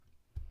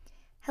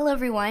Hello,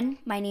 everyone.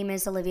 My name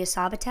is Olivia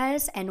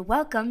Sabates, and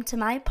welcome to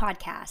my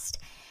podcast.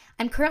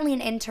 I'm currently an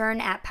intern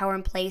at Power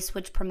in Place,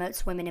 which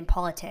promotes women in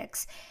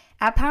politics.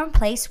 At Power in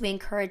Place, we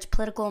encourage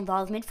political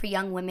involvement for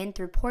young women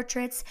through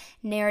portraits,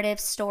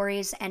 narratives,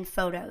 stories, and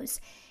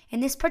photos. In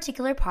this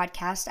particular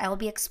podcast, I will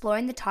be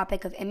exploring the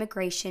topic of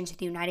immigration to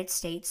the United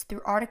States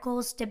through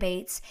articles,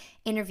 debates,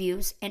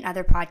 interviews, and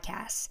other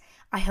podcasts.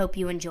 I hope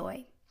you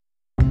enjoy.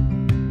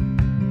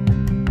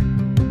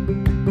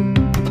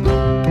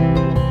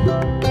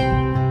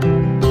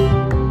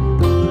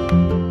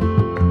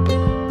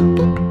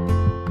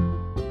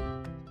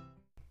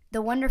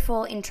 The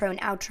wonderful intro and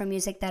outro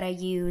music that I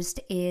used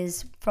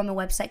is from a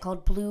website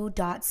called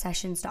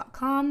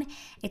blue.sessions.com.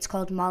 It's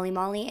called Molly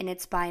Molly, and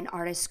it's by an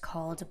artist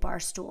called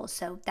Barstool.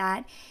 So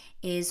that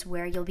is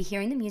where you'll be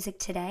hearing the music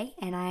today,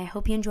 and I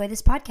hope you enjoy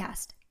this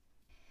podcast.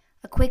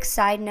 A quick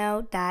side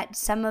note that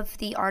some of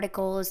the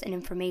articles and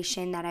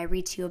information that I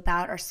read to you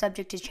about are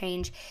subject to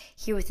change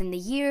here within the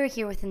year,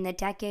 here within the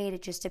decade.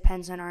 It just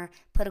depends on our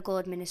political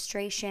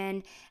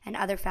administration and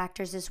other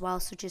factors as well.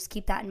 So just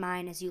keep that in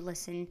mind as you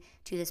listen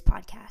to this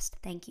podcast.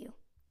 Thank you.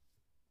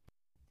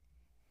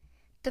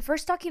 The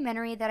first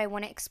documentary that I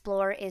want to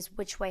explore is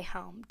Which Way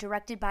Home,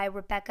 directed by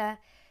Rebecca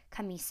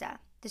Camisa.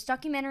 This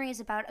documentary is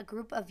about a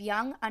group of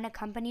young,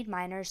 unaccompanied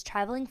minors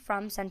traveling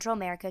from Central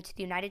America to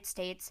the United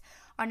States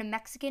on a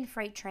Mexican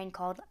freight train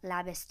called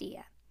La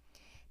Bestia.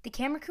 The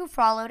camera crew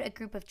followed a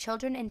group of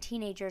children and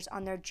teenagers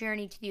on their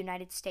journey to the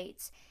United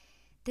States.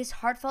 This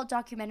heartfelt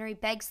documentary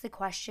begs the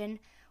question,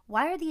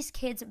 why are these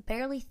kids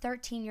barely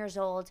 13 years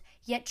old,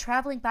 yet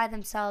traveling by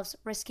themselves,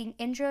 risking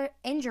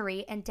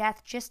injury and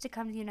death just to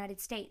come to the United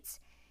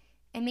States?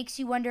 It makes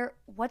you wonder,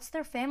 what's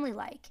their family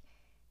like?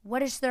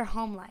 What is their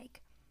home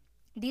like?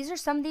 These are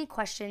some of the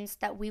questions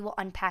that we will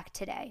unpack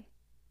today.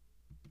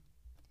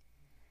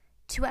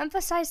 To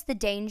emphasize the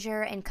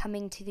danger in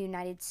coming to the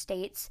United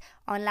States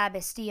on La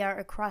Bestia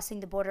or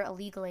crossing the border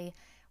illegally,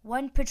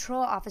 one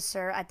patrol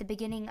officer at the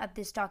beginning of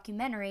this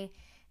documentary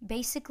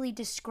basically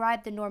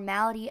described the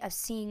normality of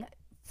seeing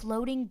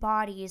floating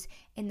bodies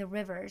in the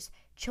rivers,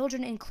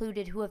 children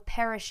included, who have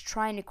perished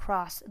trying to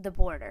cross the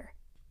border.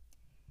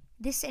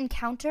 This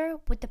encounter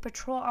with the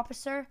patrol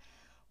officer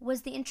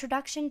was the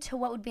introduction to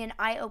what would be an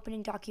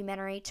eye-opening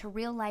documentary to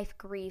real-life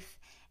grief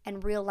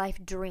and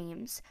real-life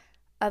dreams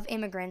of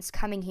immigrants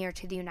coming here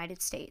to the United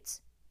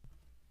States.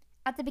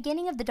 At the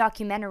beginning of the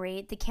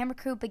documentary, the camera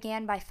crew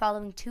began by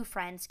following two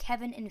friends,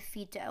 Kevin and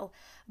Fito,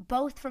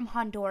 both from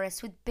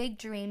Honduras with big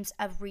dreams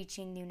of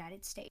reaching the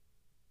United States.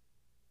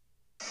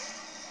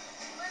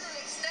 Bueno, le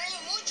extraño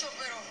mucho,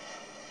 pero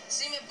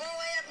si me pongo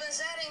ahí a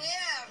pensar en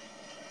ella,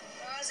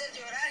 me va a hacer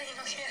llorar y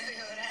no quiero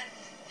llorar.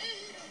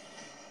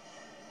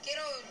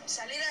 Quiero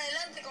salir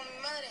adelante con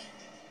mi madre.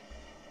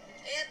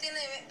 Ella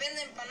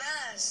vende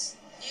empanadas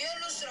y yo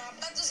lustro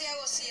zapatos y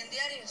hago 100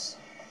 diarios.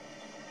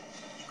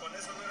 ¿Y con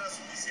eso no era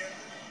suficiente?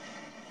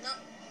 No.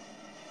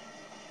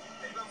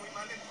 ¿Le iba muy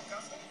mal en tu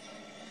casa?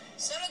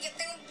 Solo que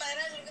tengo un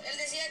padrastro. Él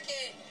decía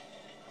que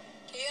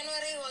yo no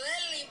era hijo de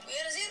él y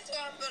era cierto,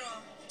 pero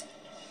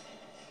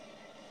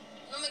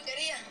no me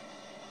quería.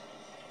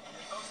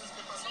 Entonces,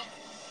 ¿qué pasó?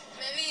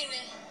 Me vine.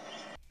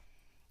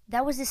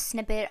 That was a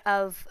snippet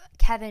of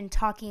Kevin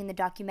talking in the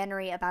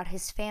documentary about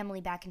his family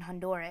back in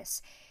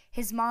Honduras.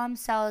 His mom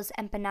sells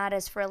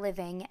empanadas for a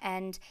living,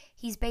 and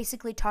he's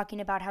basically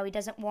talking about how he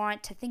doesn't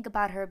want to think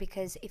about her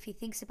because if he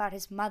thinks about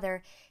his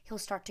mother, he'll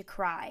start to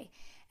cry.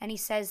 And he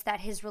says that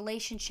his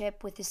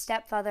relationship with his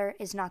stepfather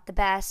is not the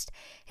best.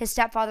 His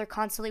stepfather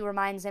constantly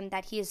reminds him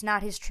that he is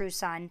not his true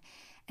son.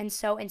 And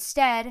so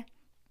instead,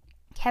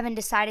 Kevin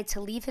decided to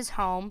leave his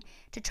home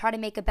to try to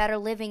make a better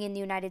living in the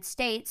United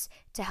States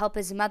to help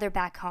his mother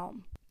back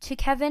home. To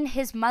Kevin,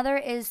 his mother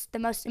is the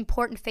most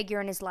important figure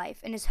in his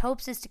life, and his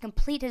hopes is to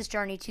complete his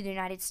journey to the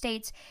United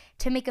States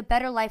to make a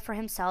better life for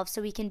himself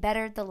so he can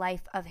better the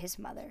life of his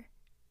mother.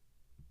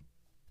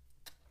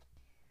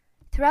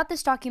 Throughout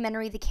this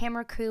documentary, the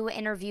camera crew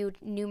interviewed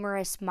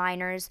numerous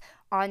minors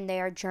on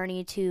their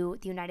journey to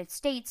the United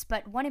States,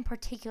 but one in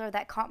particular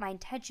that caught my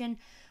attention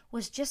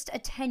was just a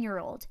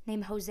 10-year-old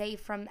named Jose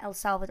from El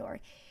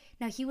Salvador.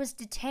 Now, he was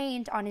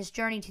detained on his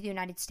journey to the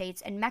United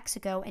States and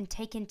Mexico and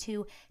taken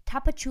to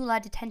Tapachula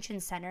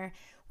Detention Center,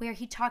 where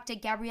he talked to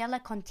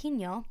Gabriela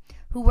Contino,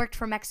 who worked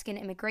for Mexican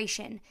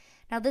immigration.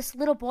 Now, this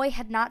little boy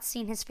had not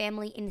seen his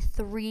family in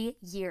 3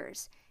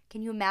 years.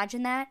 Can you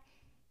imagine that?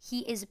 He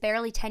is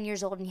barely 10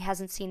 years old and he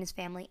hasn't seen his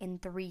family in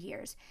 3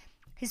 years.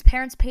 His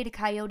parents paid a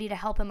coyote to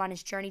help him on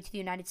his journey to the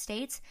United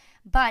States,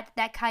 but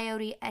that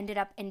coyote ended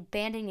up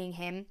abandoning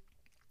him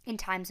in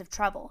times of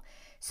trouble.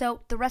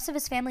 So the rest of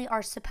his family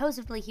are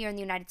supposedly here in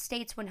the United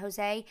States when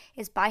Jose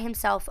is by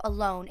himself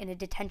alone in a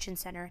detention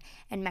center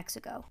in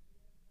Mexico.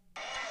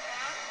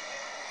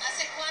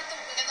 ¿Hace cuánto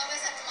que no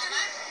ves a tu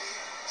mamá?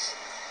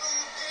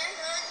 Como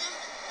 3 años.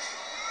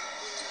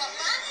 ¿Tu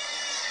papá?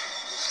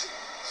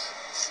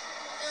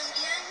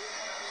 También.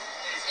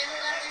 ¿En qué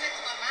lugar vive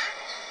tu mamá?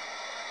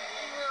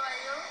 En Nueva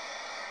York.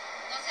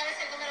 ¿No sabes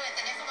el número de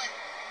teléfono de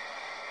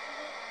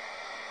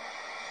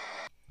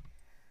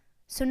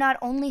So not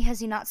only has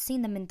he not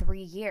seen them in 3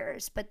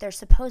 years, but they're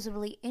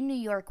supposedly in New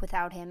York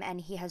without him,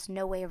 and he has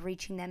no way of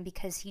reaching them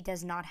because he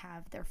does not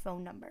have their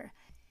phone number.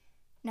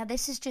 Now,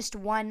 this is just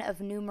one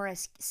of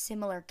numerous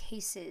similar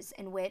cases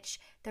in which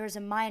there is a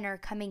minor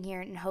coming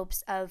here in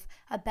hopes of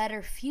a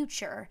better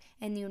future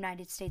in the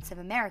United States of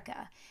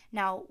America.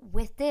 Now,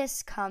 with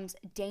this comes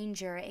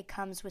danger. It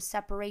comes with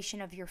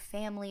separation of your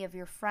family, of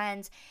your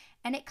friends,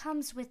 and it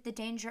comes with the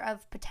danger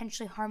of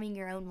potentially harming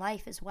your own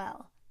life as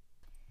well.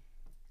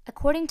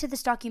 According to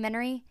this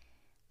documentary,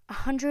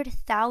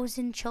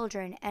 100,000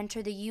 children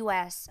enter the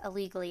U.S.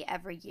 illegally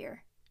every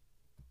year.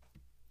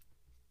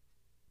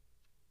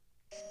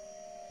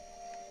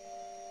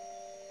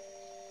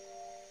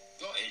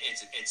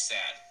 It's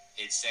sad.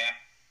 It's sad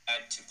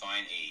to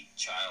find a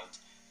child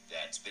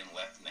that's been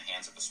left in the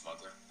hands of a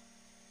smuggler,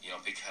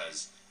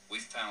 because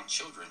we've found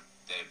children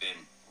that have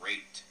been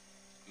raped,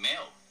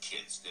 male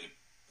kids that have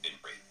been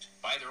raped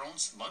by their own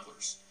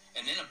smugglers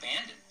and then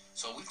abandoned.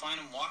 So we find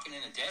them walking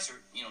in a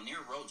desert, near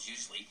roads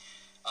usually,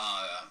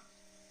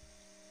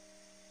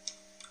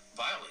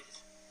 violated.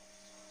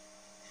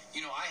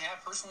 I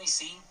have personally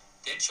seen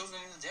dead children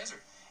in the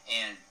desert,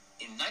 and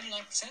in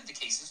 99% of the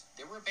cases,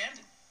 they were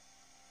abandoned.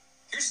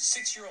 Here's a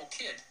 6-year-old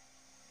kid,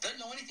 doesn't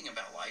know anything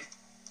about life.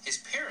 His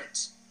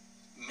parents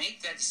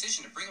make that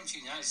decision to bring him to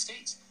the United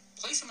States,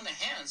 place him in the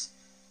hands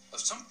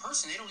of some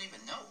person they don't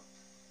even know.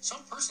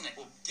 Some person that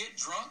will get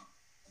drunk,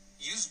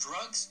 use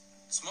drugs,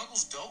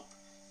 smuggles dope,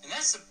 and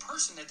that's the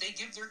person that they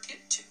give their kid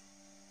to.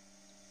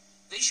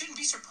 They shouldn't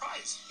be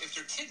surprised if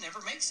their kid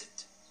never makes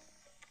it.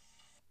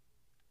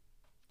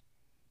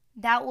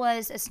 That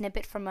was a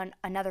snippet from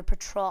another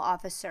patrol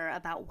officer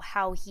about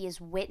how he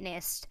has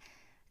witnessed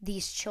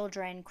these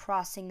children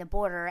crossing the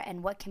border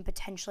and what can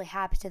potentially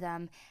happen to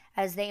them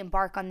as they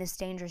embark on this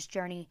dangerous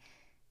journey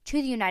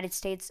to the United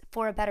States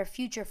for a better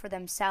future for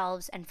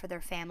themselves and for their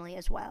family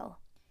as well.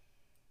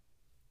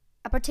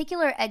 A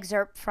particular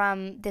excerpt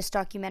from this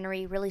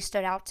documentary really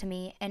stood out to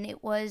me, and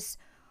it was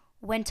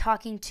when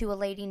talking to a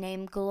lady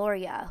named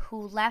Gloria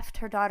who left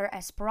her daughter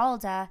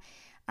Esmeralda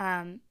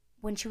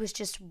when she was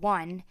just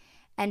 1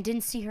 and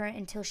didn't see her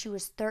until she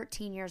was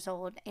 13 years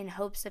old in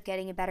hopes of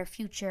getting a better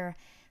future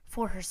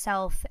for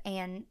herself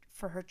and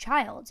for her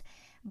child.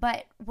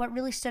 But what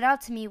really stood out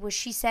to me was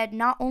she said,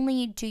 not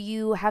only do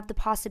you have the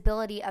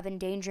possibility of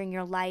endangering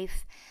your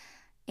life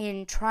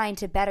in trying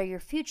to better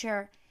your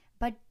future,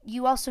 but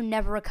you also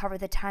never recover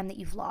the time that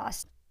you've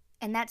lost.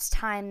 And that's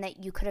time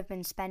that you could have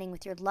been spending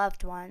with your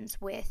loved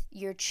ones, with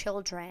your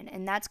children.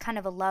 And that's kind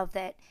of a love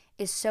that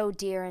is so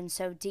dear and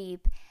so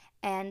deep.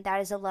 And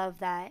that is a love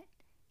that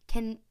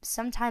can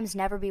sometimes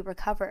never be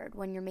recovered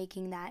when you're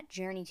making that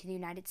journey to the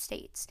United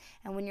States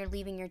and when you're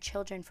leaving your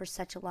children for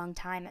such a long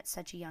time at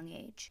such a young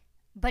age.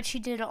 But she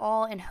did it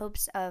all in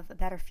hopes of a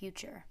better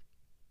future.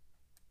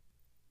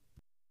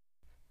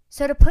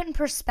 So to put in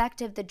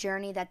perspective the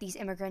journey that these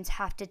immigrants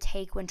have to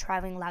take when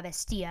traveling La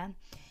Bestia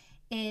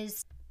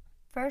is,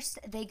 first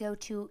they go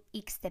to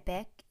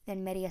Ixtepec,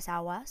 then Medias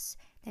Aguas,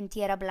 then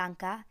Tierra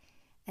Blanca,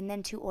 and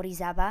then to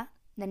Orizaba,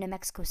 then to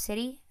Mexico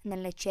City, and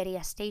then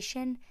Lecheria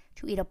Station,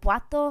 to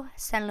Irapuato,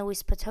 San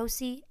Luis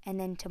Potosi, and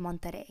then to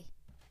Monterrey.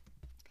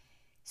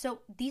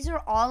 So these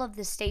are all of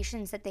the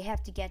stations that they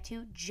have to get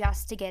to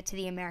just to get to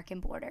the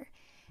American border.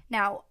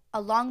 Now,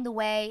 along the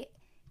way,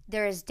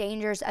 there is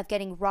dangers of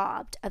getting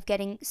robbed, of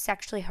getting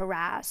sexually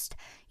harassed,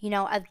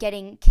 of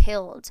getting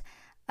killed,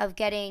 of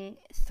getting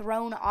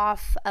thrown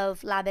off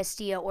of La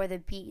Bestia or the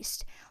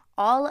Beast.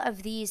 All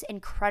of these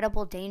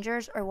incredible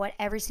dangers are what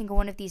every single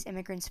one of these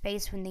immigrants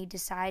face when they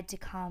decide to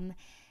come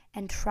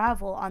and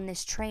travel on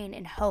this train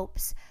in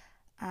hopes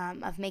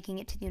of making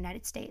it to the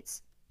United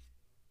States.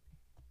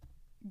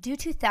 Due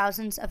to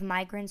thousands of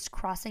migrants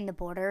crossing the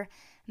border,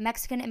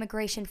 Mexican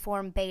immigration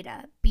formed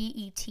BETA,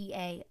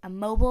 B-E-T-A, a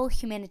mobile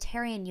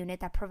humanitarian unit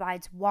that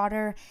provides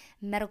water,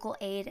 medical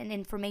aid, and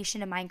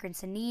information to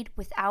migrants in need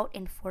without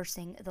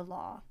enforcing the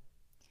law.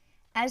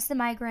 As the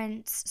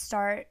migrants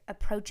start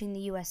approaching the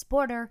U.S.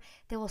 border,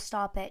 they will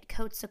stop at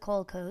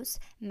Coatzacoalcos,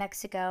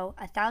 Mexico,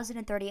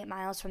 1,038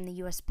 miles from the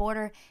U.S.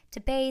 border, to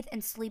bathe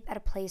and sleep at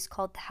a place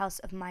called the House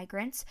of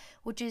Migrants,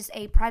 which is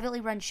a privately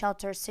run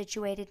shelter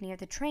situated near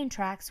the train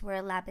tracks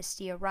where La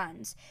Bestia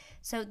runs.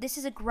 So this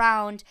is a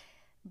ground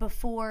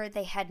before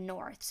they head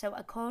north. So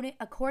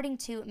according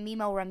to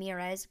Mimo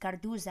Ramirez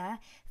Garduza,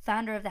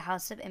 founder of the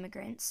House of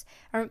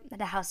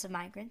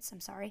Migrants,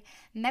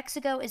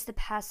 Mexico is the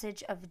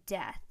passage of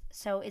death.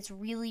 So it's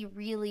really,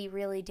 really,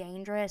 really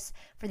dangerous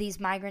for these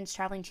migrants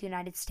traveling to the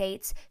United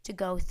States to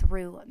go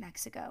through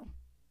Mexico.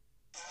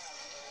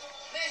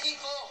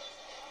 México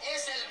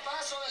es el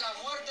paso de la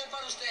muerte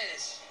para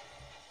ustedes.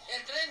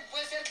 El tren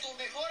puede ser tu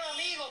mejor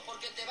amigo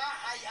porque te va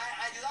a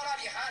ayudar a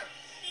viajar,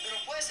 pero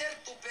puede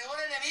ser tu peor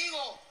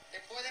enemigo,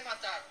 te puede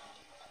matar.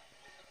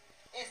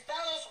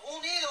 Estados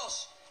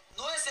Unidos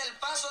no es el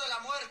paso de la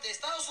muerte,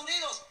 Estados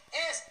Unidos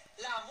es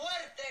la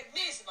muerte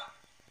misma.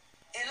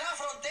 En la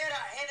frontera,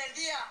 en el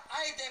día,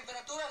 hay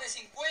temperatura de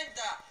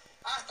 50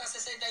 hasta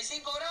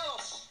 65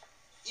 grados.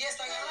 Y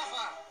esta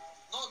garrafa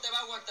no te va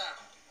a aguantar.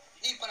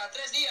 Ni para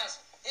 3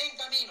 días, en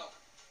camino.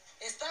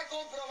 Está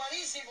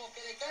comprobadísimo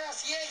que de cada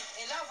 100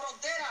 en la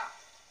frontera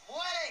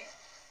mueren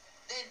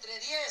de entre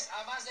 10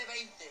 a más de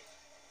 20.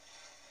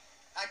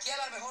 Aquí a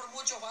lo mejor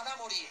muchos van a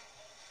morir.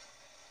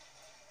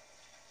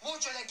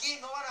 Muchos de aquí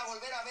no van a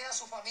volver a ver a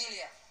su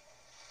familia.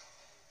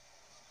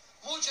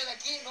 Muchos de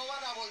aquí no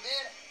van a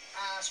volver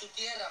a su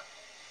tierra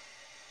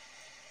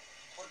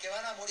porque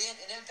van a morir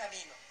en el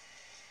camino.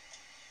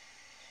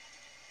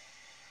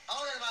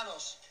 Ahora,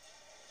 hermanos,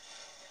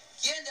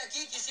 ¿quién de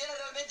aquí quisiera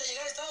realmente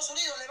llegar a Estados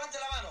Unidos? Levante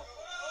la mano.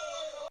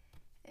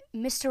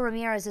 Mr.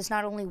 Ramirez is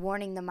not only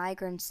warning the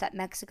migrants that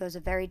Mexico is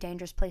a very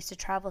dangerous place to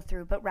travel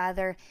through, but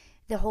rather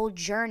the whole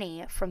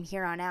journey from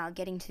here on out,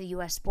 getting to the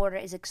U.S. border,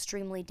 is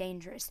extremely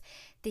dangerous.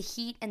 The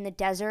heat in the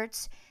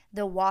deserts,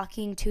 the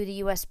walking to the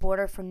U.S.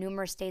 border for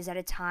numerous days at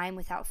a time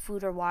without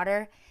food or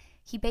water,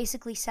 he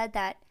basically said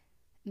that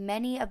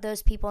many of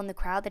those people in the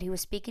crowd that he was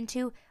speaking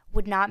to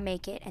would not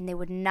make it, and they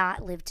would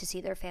not live to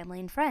see their family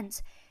and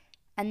friends.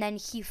 And then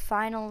he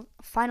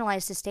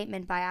finalized his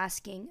statement by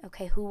asking,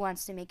 okay, who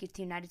wants to make it to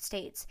the United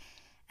States?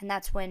 And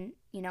that's when,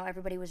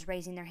 everybody was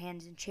raising their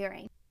hands and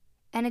cheering.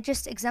 And it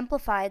just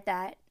exemplified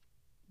that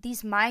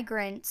these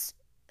migrants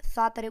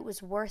thought that it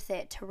was worth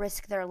it to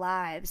risk their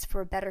lives for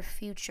a better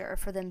future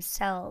for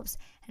themselves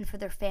and for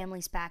their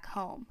families back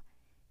home.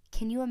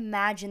 Can you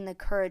imagine the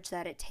courage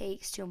that it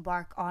takes to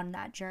embark on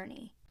that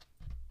journey?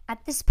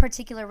 At this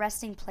particular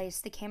resting place,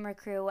 the camera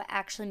crew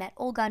actually met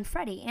Olga and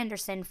Freddie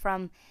Anderson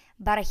from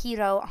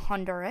Barajiro,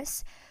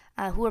 Honduras,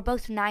 who were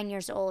both 9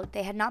 years old.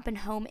 They had not been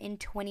home in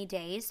 20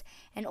 days,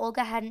 and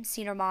Olga hadn't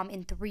seen her mom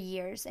in 3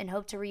 years and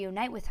hoped to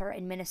reunite with her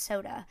in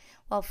Minnesota,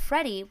 while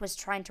Freddie was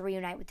trying to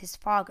reunite with his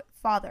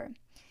father.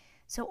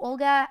 So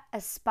Olga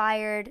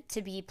aspired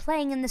to be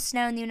playing in the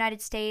snow in the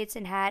United States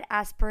and had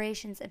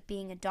aspirations of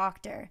being a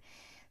doctor.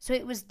 So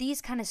it was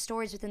these kind of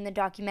stories within the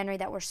documentary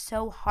that were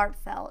so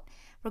heartfelt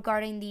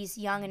regarding these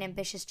young and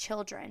ambitious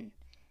children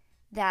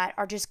that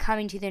are just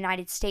coming to the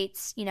United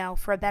States,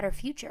 for a better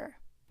future.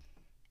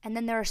 And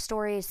then there are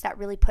stories that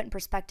really put in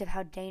perspective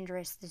how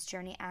dangerous this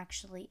journey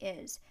actually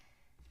is.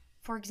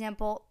 For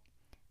example,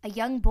 a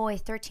young boy,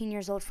 13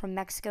 years old from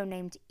Mexico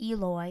named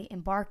Eloy,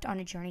 embarked on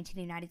a journey to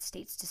the United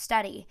States to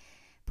study.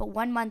 But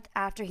 1 month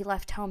after he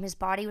left home, his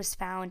body was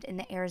found in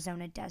the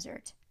Arizona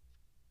desert.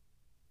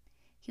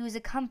 He was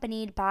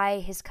accompanied by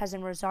his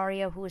cousin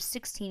Rosario, who was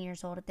 16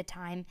 years old at the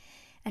time,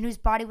 and whose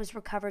body was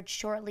recovered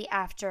shortly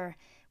after,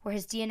 where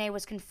his DNA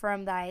was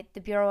confirmed by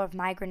the Bureau of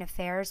Migrant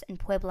Affairs in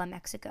Puebla,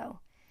 Mexico.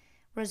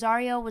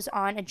 Rosario was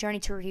on a journey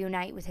to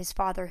reunite with his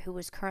father, who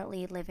was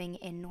currently living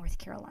in North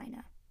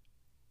Carolina.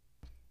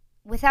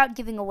 Without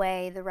giving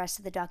away the rest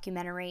of the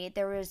documentary,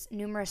 there was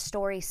numerous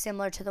stories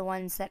similar to the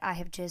ones that I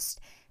have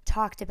just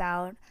talked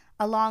about,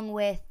 along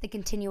with the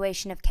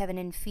continuation of Kevin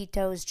and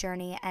Fito's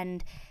journey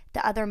and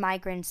the other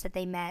migrants that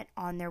they met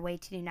on their way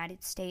to the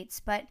United States.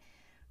 But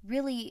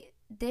really,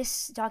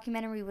 this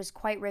documentary was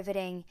quite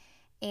riveting,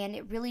 and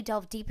it really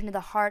delved deep into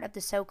the heart of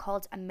the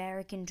so-called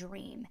American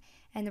dream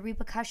and the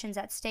repercussions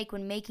at stake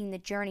when making the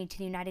journey to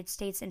the United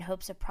States in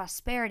hopes of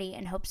prosperity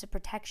and hopes of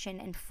protection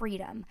and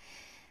freedom.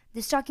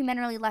 This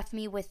documentary left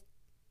me with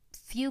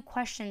few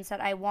questions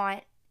that I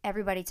want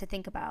everybody to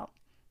think about.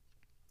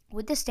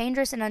 Would this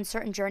dangerous and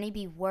uncertain journey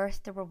be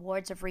worth the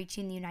rewards of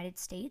reaching the United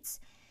States?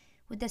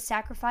 Would the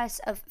sacrifice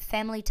of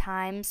family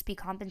times be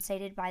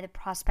compensated by the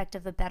prospect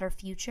of a better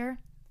future?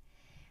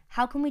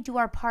 How can we do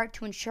our part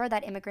to ensure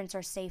that immigrants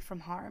are safe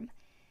from harm?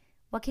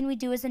 What can we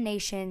do as a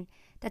nation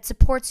that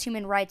supports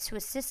human rights to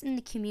assist in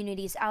the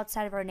communities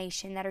outside of our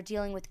nation that are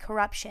dealing with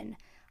corruption,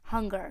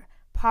 hunger,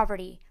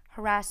 poverty,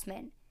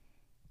 harassment?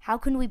 How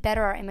can we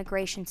better our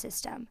immigration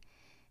system?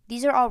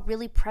 These are all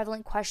really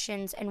prevalent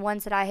questions and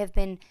ones that I have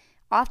been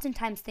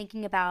oftentimes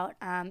thinking about,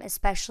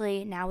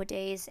 especially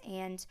nowadays,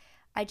 and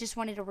I just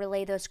wanted to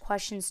relay those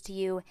questions to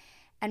you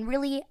and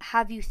really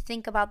have you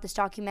think about this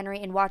documentary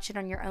and watch it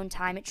on your own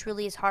time. It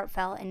truly is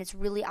heartfelt and it's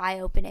really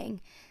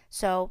eye-opening.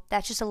 So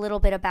that's just a little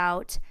bit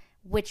about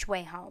Which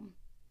Way Home.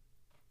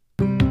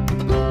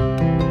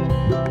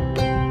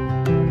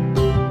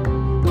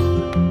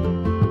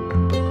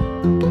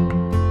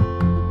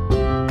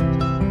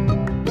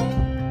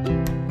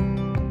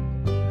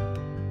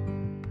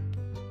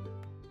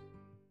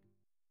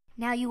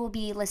 Now you will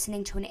be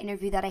listening to an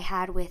interview that I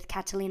had with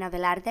Catalina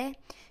Velarde.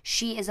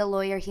 She is a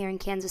lawyer here in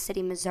Kansas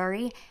City,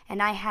 Missouri,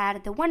 and I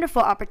had the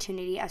wonderful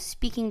opportunity of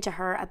speaking to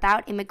her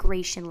about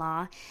immigration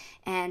law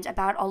and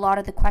about a lot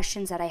of the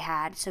questions that I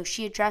had. So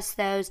she addressed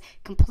those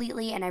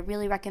completely, and I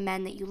really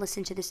recommend that you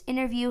listen to this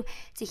interview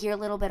to hear a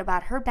little bit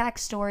about her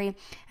backstory,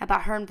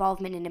 about her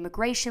involvement in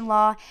immigration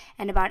law,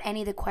 and about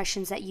any of the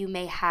questions that you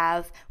may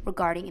have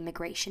regarding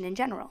immigration in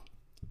general.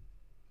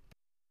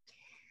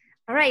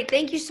 All right,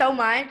 thank you so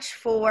much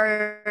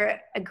for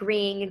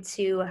agreeing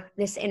to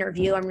this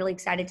interview. I'm really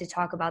excited to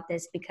talk about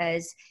this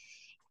because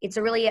it's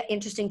a really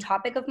interesting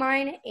topic of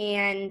mine,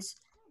 and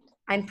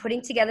I'm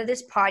putting together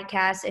this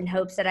podcast in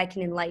hopes that I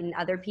can enlighten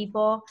other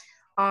people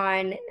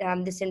on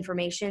this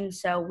information,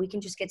 so we can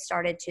just get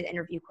started to the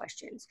interview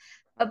questions.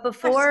 But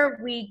before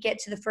we get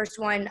to the first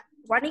one,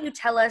 why don't you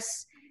tell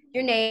us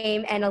your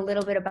name and a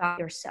little bit about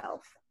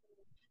yourself.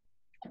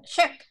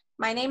 Sure.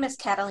 My name is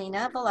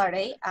Catalina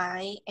Velarde.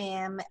 I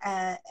am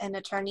an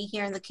attorney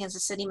here in the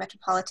Kansas City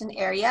metropolitan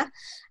area.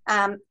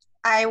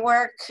 I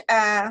work,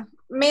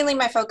 mainly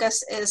my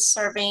focus is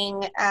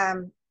serving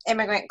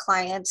immigrant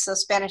clients, so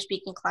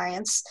Spanish-speaking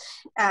clients.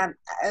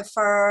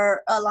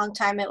 For a long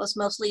time, it was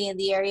mostly in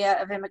the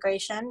area of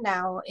immigration.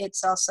 Now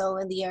it's also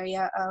in the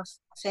area of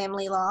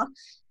family law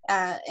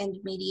and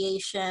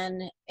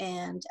mediation,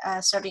 and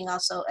serving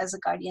also as a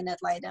guardian ad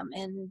litem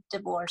in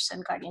divorce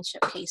and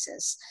guardianship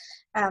cases.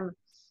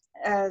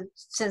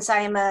 Since I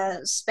am a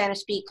Spanish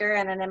speaker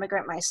and an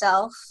immigrant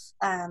myself,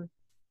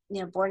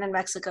 born in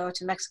Mexico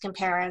to Mexican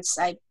parents,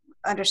 I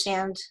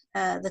understand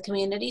the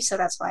community, so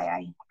that's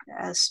why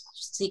I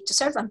seek to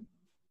serve them.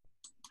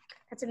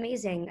 That's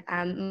amazing.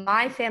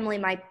 My family,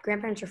 my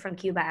grandparents are from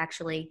Cuba,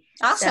 actually.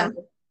 Awesome.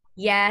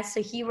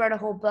 So he wrote a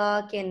whole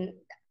book, and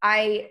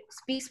I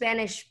speak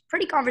Spanish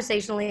pretty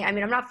conversationally. I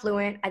mean, I'm not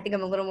fluent. I think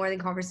I'm a little more than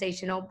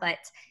conversational, but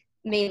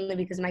mainly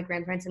because of my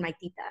grandparents and my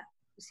tita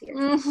who's here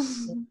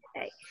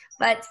today.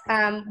 But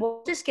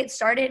we'll just get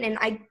started. And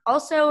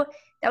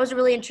that was a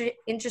really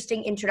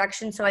interesting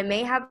introduction. So I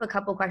may have a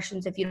couple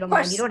questions if you don't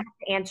mind. You don't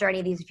have to answer any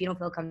of these if you don't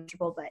feel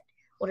comfortable, but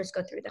we'll just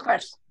go through them. Of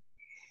course.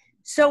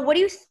 So what do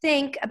you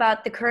think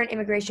about the current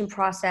immigration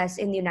process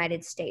in the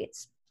United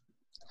States?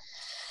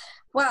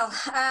 Well,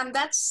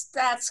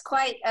 that's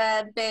quite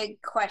a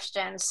big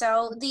question.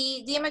 So the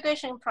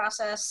immigration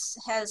process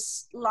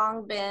has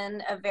long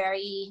been a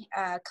very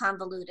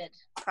convoluted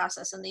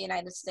process in the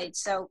United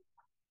States. So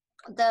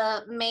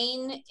the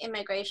main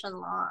immigration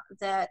law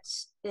that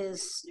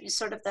is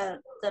sort of the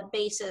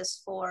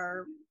basis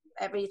for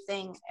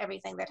everything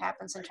that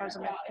happens in terms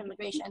of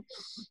immigration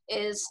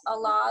is a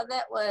law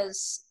that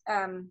was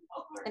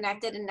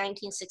enacted in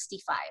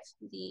 1965,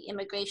 the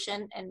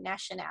Immigration and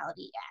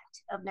Nationality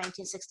Act of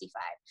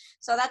 1965.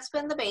 So that's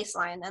been the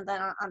baseline, and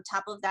then on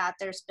top of that,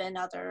 there's been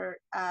other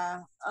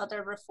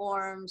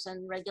reforms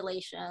and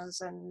regulations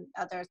and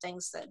other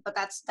things but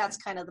that's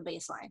kind of the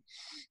baseline.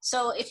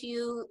 So if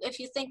you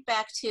think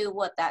back to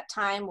what that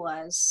time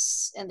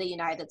was in the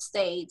United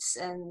States,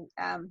 and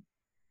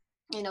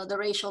the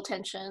racial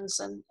tensions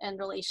and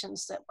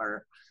relations that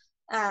were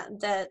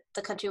that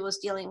the country was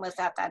dealing with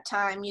at that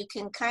time, you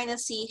can kind of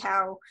see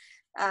how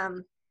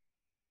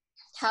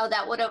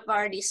that would have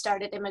already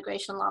started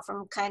immigration law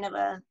from kind of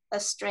a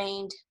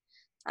strained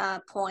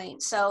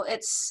point. So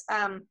it's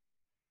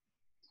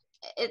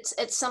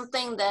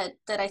something that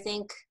I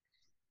think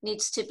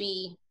needs to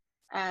be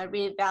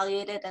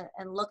reevaluated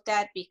and looked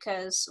at,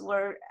 because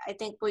I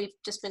think we've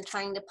just been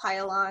trying to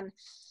pile on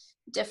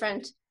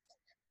different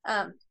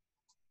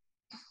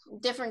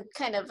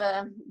kind of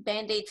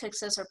band-aid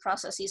fixes or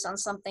processes on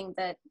something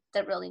that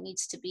really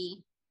needs to be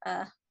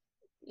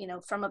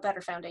from a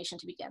better foundation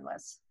to begin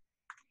with.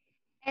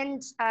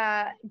 And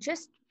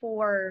just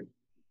for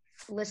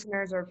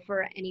listeners or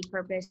for any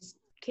purpose,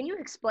 can you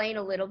explain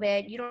a little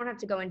bit, you don't have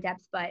to go in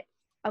depth, but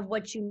of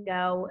what you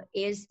know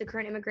is the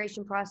current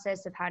immigration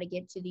process of how to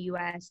get to the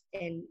U.S.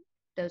 and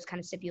those kind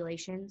of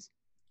stipulations?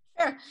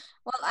 Sure.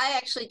 Well, I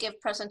actually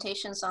give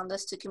presentations on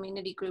this to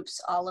community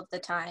groups all of the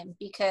time,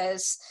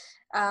 because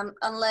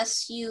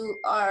unless you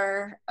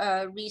are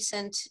a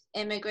recent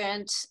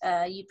immigrant,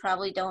 you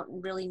probably don't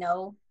really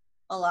know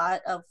a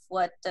lot of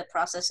what the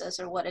process is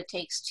or what it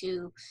takes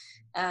to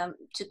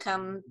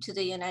come to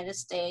the United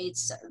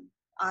States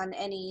on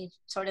any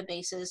sort of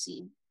basis,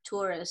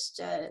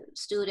 tourist,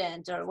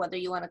 student, or whether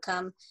you want to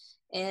come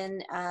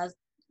in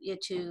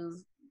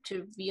to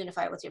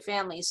reunify with your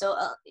family. So,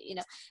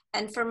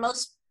 and for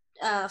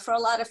a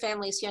lot of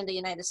families here in the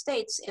United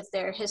States, if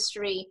their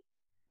history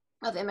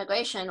of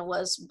immigration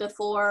was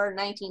before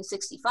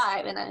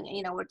 1965, and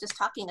we're just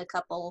talking a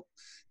couple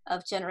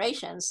of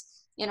generations,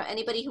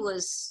 anybody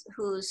whose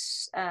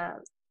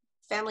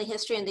family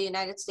history in the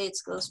United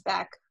States goes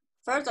back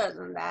further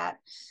than that,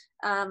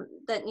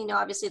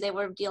 obviously they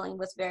were dealing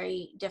with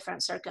very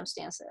different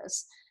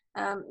circumstances.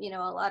 A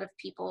lot of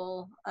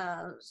people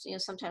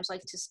sometimes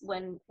like to,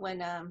 when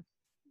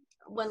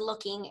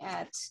looking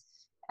at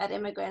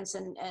immigrants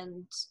and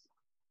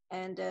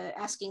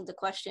asking the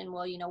question,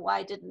 well,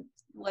 why didn't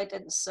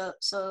so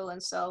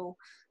and so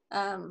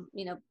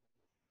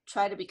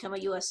try to become a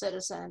U.S.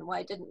 citizen?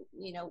 Why didn't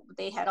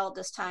they had all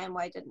this time?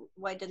 Why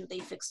didn't they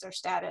fix their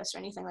status or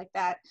anything like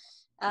that?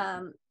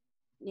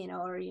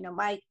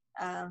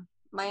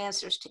 My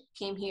answers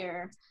came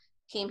here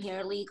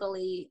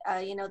legally.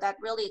 That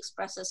really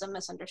expresses a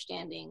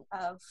misunderstanding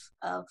of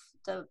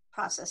the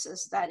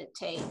processes that it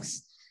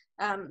takes.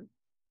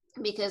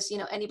 Because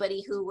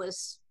anybody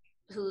whose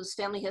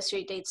family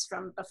history dates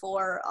from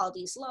before all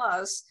these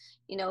laws,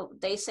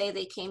 they say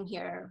they came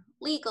here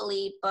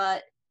legally,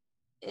 but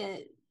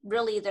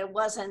really there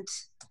wasn't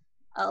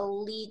a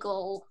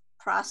legal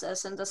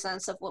process in the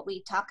sense of what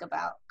we talk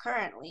about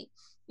currently.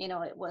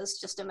 It was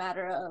just a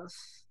matter of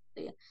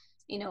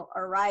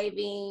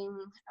arriving,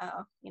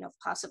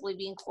 possibly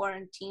being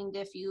quarantined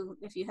if you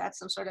had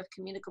some sort of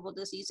communicable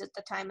disease at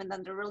the time, and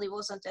then there really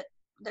wasn't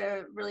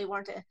there really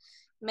weren't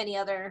many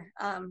other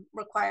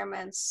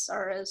requirements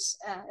or as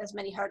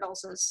many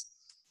hurdles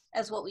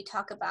as what we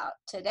talk about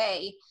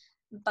today.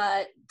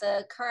 But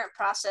the current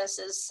process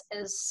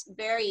is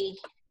very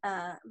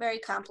very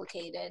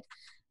complicated,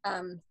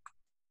 and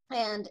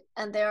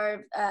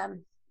there are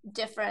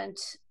different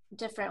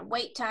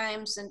wait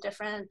times and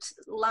different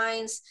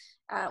lines.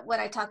 When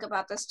I talk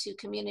about this to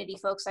community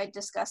folks, I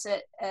discuss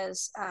it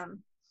as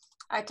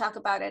I talk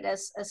about it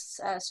as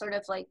sort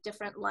of like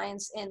different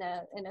lines in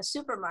a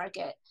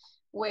supermarket,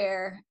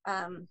 where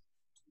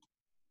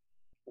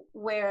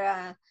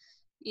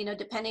you know,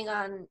 depending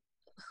on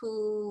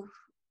who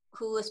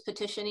is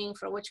petitioning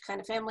for which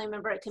kind of family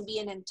member, it can be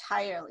an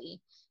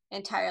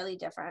entirely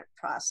different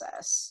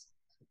process.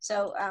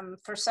 So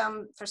for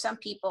some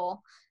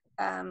people,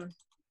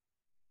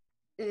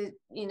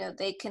 you know,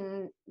 they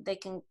can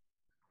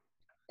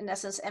in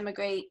essence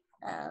emigrate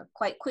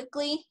quite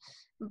quickly,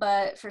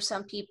 but for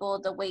some people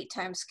the wait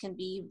times can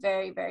be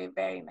very, very,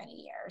 very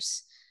many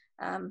years.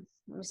 Let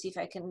me see if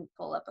I can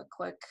pull up a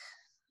quick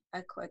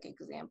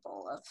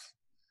example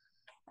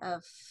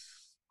of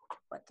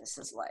what this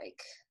is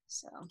like.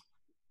 So,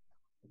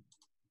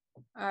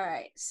 all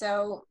right.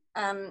 So,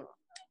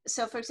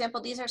 so for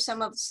example, these are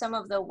some of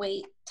the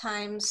wait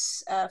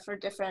times for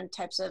different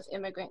types of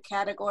immigrant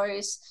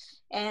categories,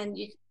 and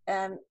you,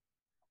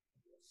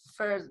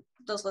 for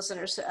those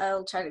listeners,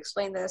 I'll try to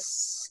explain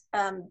this,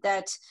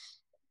 that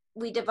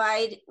we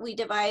divide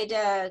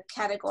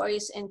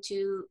categories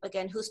into,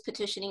 again, who's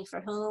petitioning for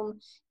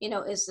whom. You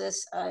know, is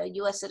this a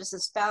U.S.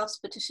 citizen spouse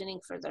petitioning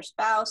for their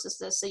spouse? Is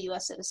this a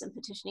U.S. citizen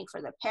petitioning for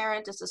their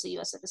parent? Is this a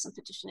U.S. citizen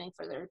petitioning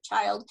for their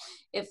child?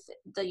 If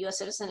the U.S.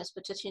 citizen is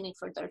petitioning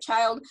for their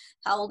child,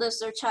 how old is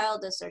their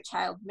child? Is their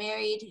child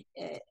married?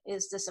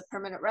 Is this a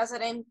permanent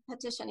resident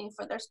petitioning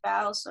for their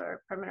spouse,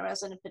 or permanent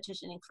resident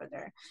petitioning for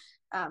their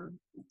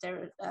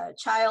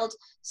child?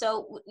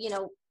 So, you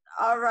know,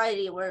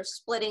 already we're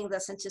splitting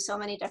this into so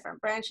many different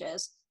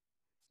branches.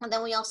 And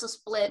then we also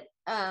split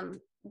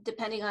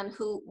depending on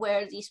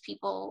where these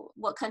people,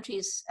 what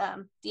countries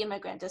the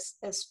immigrant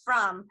is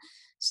from.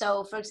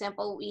 So for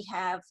example, we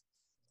have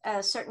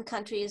certain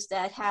countries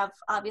that have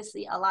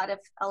obviously a lot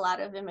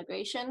of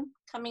immigration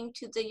coming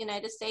to the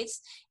United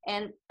States.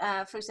 And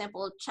for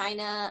example,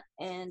 China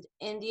and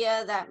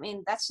India,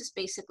 that's just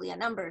basically a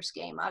numbers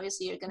game.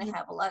 Obviously you're going to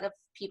have a lot of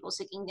people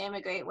seeking to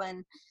immigrate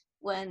when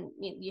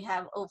you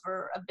have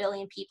over 1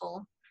 billion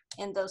people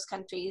in those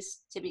countries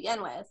to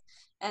begin with.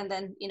 And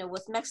then, you know,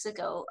 with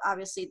Mexico,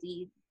 obviously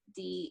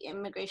the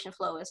immigration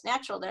flow is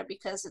natural there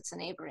because it's a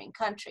neighboring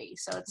country.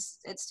 So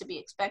it's to be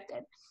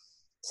expected.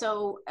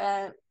 So,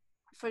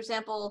 for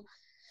example,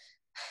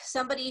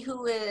 somebody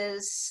who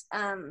is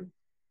a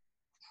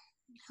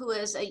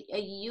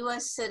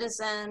U.S.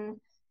 citizen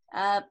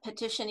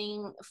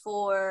petitioning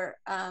for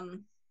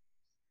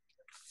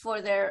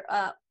their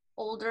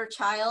older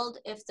child,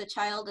 if the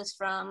child is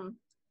from,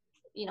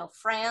 you know,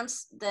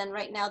 France, then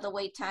right now the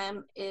wait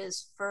time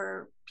is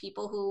for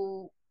people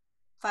who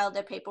filed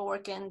their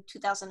paperwork in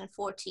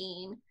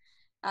 2014.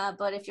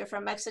 But if you're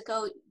from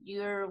Mexico,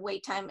 your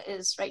wait time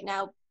is right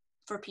now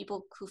for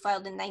people who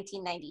filed in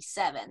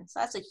 1997. So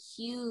that's a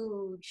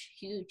huge,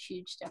 huge,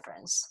 huge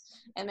difference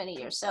in many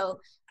years. So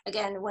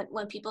again,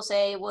 when people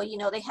say, well, you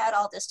know, they had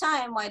all this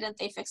time, why didn't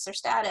they fix their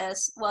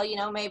status? Well, you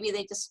know, maybe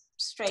they just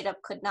straight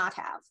up could not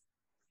have.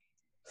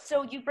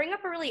 So you bring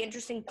up a really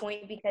interesting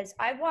point, because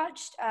I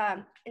watched,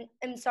 and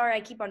I'm sorry,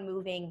 I keep on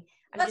moving.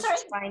 I'm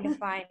just trying to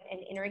find an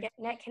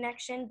internet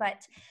connection,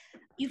 but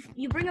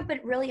you bring up a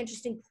really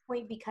interesting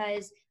point,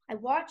 because I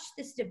watched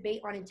this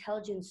debate on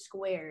Intelligence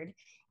Squared,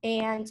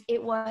 and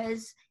it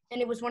was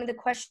one of the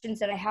questions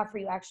that I have for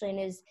you actually,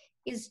 and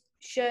is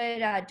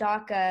should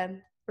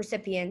DACA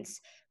recipients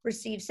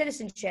receive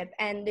citizenship?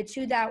 And the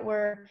two that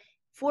were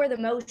for the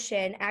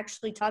motion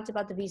actually talked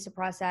about the visa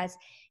process.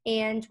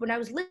 And when I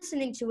was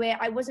listening to it,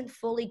 I wasn't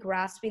fully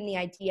grasping the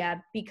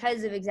idea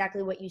because of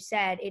exactly what you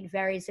said. It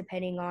varies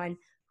depending on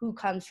who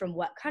comes from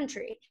what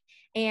country.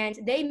 And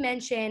they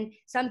mentioned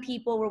some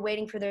people were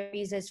waiting for their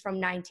visas from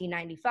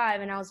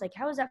 1995. And I was like,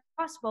 how is that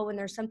possible when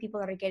there's some people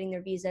that are getting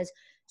their visas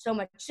so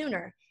much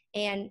sooner?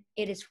 And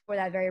it is for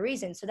that very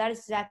reason. So that is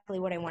exactly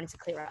what I wanted to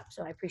clear up.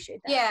 So I appreciate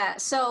that. Yeah.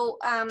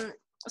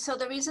 So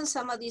the reason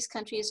some of these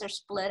countries are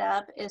split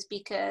up is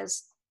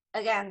because,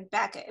 again,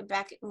 back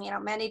you know,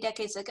 many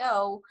decades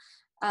ago,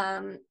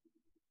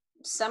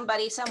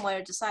 somebody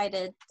somewhere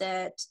decided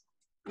that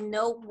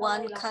no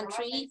one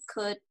country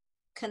could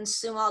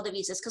consume all the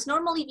visas, because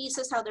normally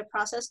visas, how they're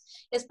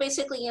processed is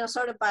basically, you know,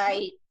 sort of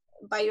by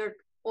your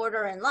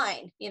order in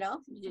line, you know,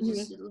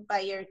 just by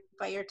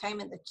your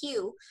time in the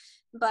queue.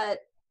 But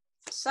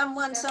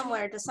someone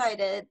somewhere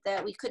decided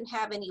that we couldn't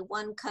have any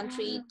one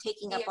country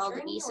taking up all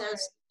the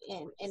visas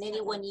in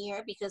any 1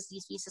 year, because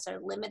these visas are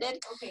limited.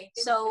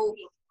 So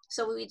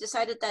we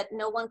decided that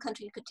no one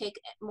country could take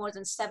more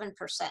than 7%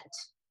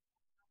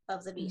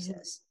 of the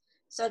visas.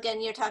 So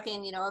again, you're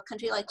talking, you know, a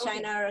country like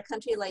China or a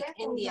country like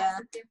India,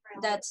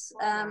 that's,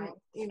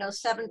 you know,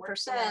 7%.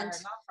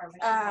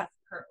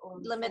 her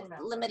own limit phone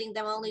number. limiting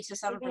them only to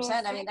 7%. Give me a I mean,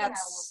 second, I will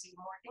that's, be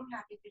more than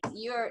happy to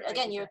you're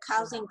provide you're that phone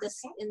causing number,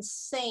 this okay?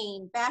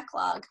 insane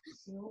backlog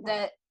No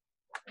that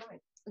problem.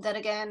 that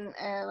again,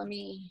 let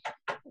me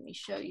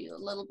show you a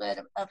little bit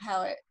of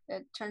how it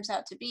turns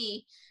out to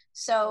be.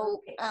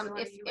 So Okay, so are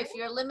if you if ready?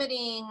 you're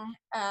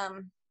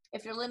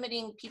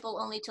limiting people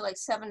only to like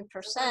The phone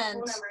 7%,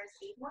 number is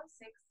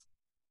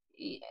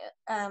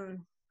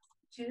 816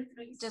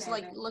 just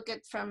like 237 look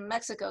at from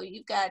Mexico,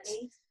 you've got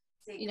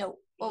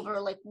over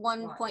like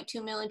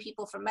 1.2 million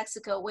people from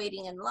Mexico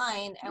waiting in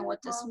line, and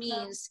what this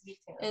means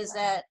is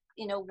that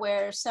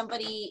where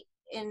somebody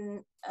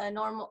in a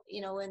normal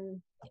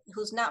in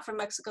who's not from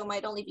Mexico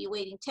might only be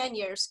waiting 10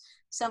 years,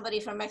 somebody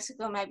from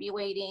Mexico might be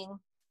waiting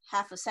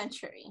half a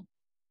century.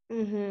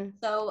 Mm-hmm.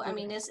 So I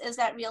mean, is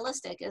that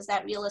realistic? Is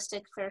that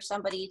realistic for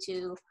somebody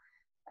to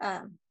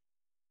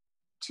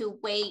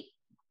wait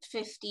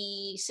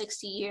 50,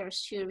 60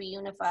 years to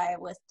reunify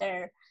with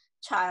their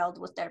child,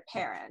 with their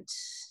parent,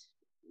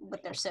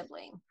 with their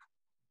sibling?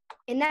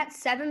 And that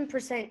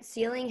 7%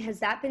 ceiling, has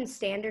that been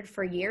standard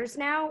for years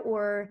now,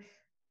 or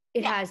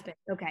it has been?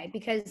 Okay,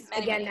 because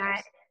Many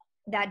years.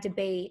 that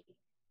debate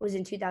was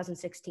in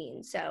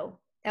 2016, so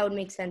that would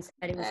make sense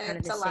that it was kind of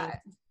It's the a same. lot.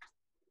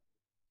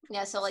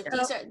 Yeah, so like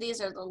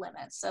these are the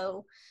limits.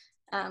 So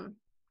a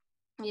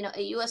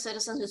U.S.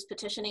 citizen who's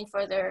petitioning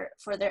for their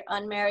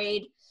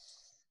unmarried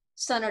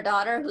son or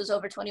daughter who's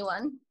over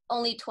 21,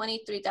 only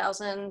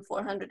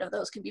 23,400 of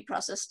those can be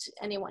processed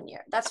any 1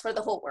 year. That's for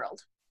the whole world.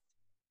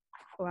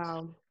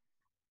 Wow,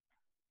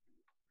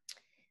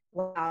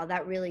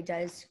 that really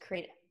does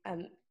create a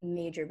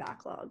major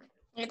backlog.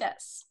 It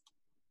does.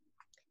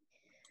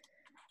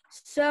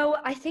 So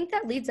I think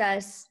that leads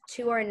us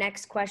to our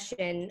next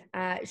question.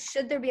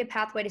 Should there be a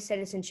pathway to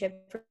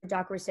citizenship for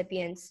DACA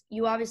recipients?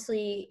 You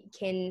obviously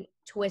can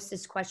twist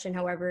this question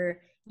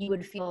however you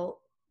would feel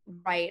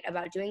right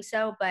about doing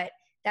so, but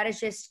that is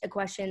just a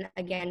question,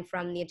 again,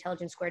 from the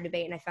Intelligence Squared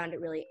debate, and I found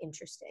it really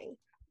interesting.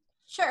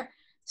 Sure.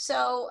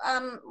 So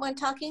when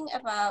talking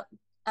about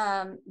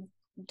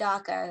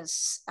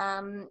DACAs,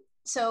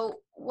 so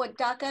what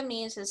DACA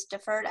means is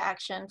deferred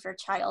action for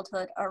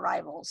childhood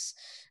arrivals.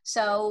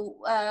 So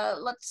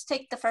let's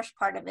take the first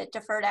part of it,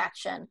 deferred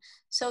action.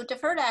 So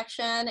deferred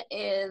action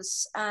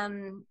is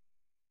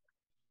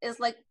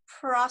like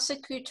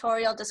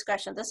prosecutorial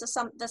discretion. This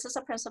is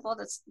a principle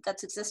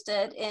that's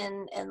existed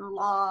in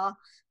law,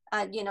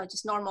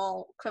 just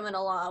normal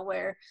criminal law,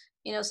 where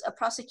a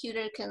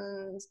prosecutor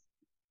can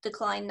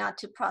decline not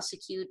to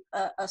prosecute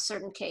a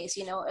certain case,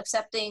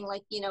 accepting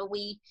like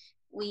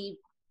we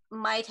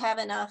might have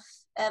enough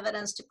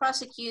evidence to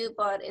prosecute,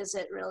 but is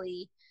it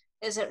really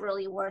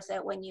worth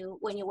it when you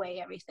weigh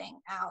everything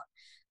out?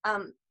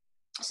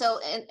 So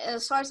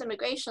as far as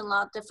immigration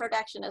law, deferred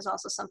action is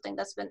also something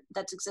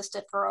that's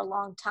existed for a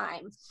long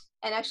time.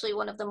 And actually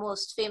one of the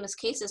most famous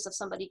cases of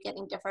somebody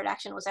getting deferred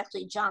action was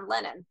actually John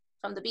Lennon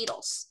from the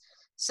Beatles.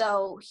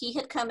 So he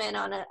had come in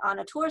on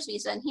a tourist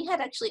visa, and he had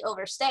actually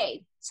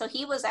overstayed. So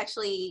he was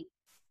actually,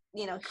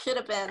 should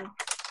have been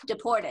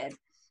deported.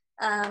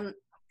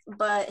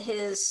 But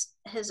his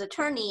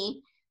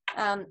attorney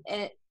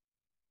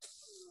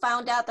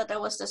found out that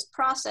there was this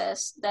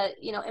process that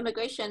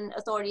immigration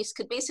authorities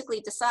could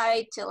basically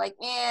decide to like,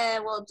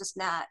 we'll just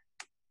not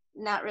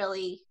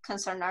really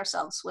concern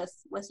ourselves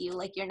with you,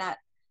 like you're not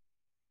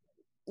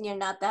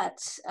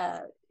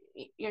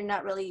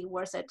really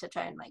worth it to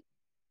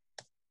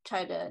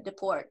try to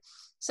deport.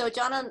 So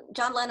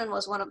John Lennon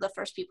was one of the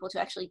first people to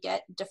actually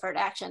get deferred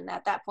action.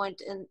 At that point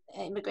in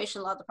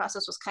immigration law, the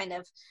process was kind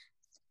of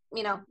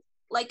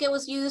like it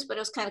was used, but it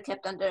was kind of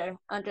kept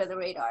under the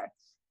radar.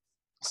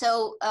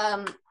 So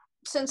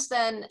since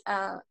then,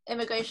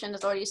 immigration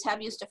authorities have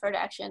used deferred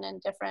action in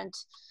different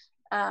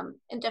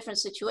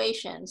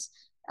situations.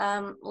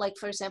 Like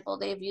for example,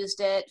 they've used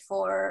it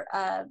for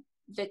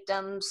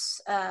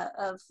victims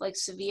of like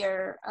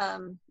severe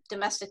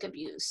domestic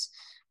abuse,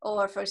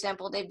 or for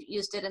example, they've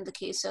used it in the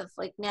case of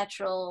like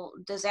natural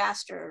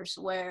disasters,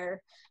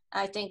 where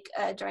I think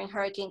during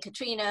Hurricane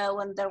Katrina,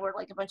 when there were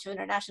like a bunch of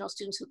international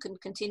students who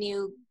couldn't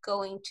continue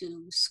going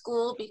to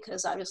school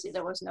because obviously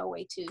there was no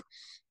way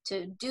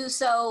to do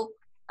so,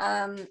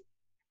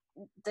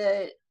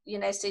 the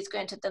United States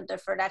granted them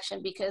deferred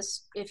action,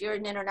 because if you're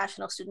an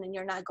international student and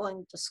you're not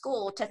going to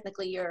school,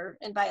 technically you're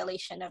in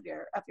violation of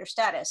your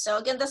status. So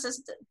again,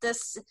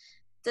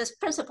 this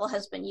principle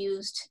has been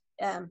used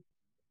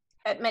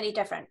at many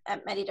different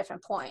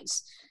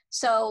points.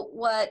 So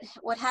what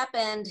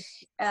happened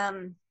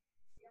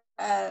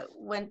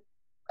when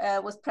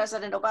with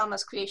President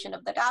Obama's creation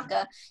of the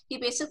DACA, he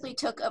basically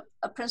took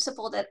a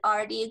principle that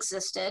already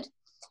existed,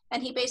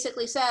 and he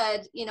basically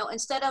said,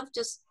 instead of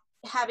just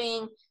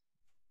having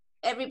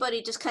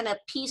everybody just kind of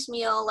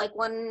piecemeal, like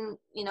one,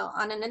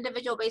 on an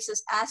individual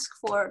basis, ask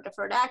for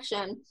deferred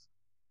action,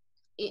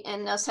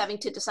 and us having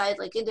to decide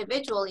like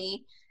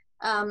individually,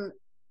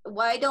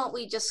 why don't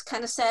we just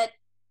kind of set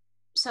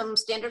some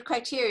standard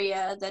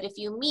criteria that if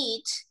you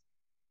meet,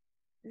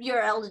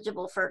 you're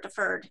eligible for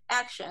deferred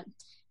action.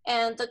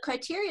 And the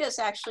criteria is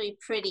actually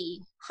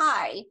pretty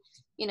high.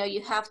 You know,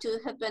 you have to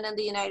have been in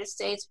the United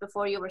States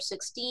before you were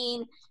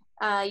 16.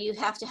 You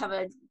have to have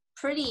a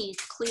pretty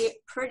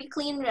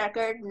clean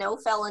record, no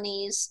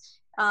felonies,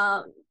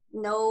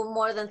 no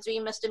more than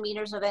 3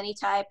 misdemeanors of any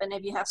type. And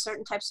if you have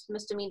certain types of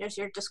misdemeanors,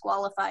 you're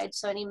disqualified.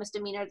 So any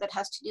misdemeanor that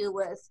has to do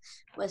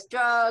with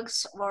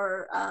drugs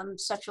or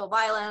sexual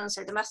violence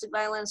or domestic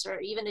violence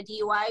or even a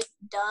DUI,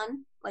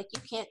 done. Like,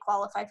 you can't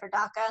qualify for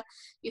DACA.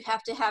 You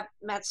have to have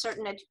met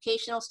certain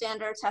educational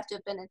standards, have to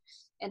have been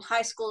in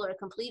high school or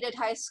completed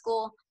high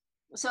school.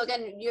 So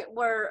again,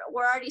 we're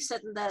already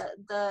setting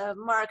the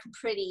mark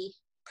pretty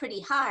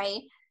high,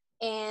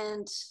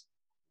 and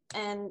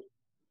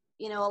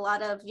you know, a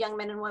lot of young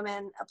men and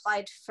women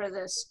applied for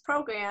this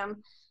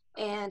program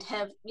and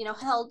have, you know,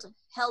 held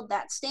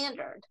that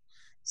standard.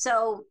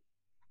 So,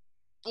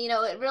 you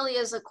know, it really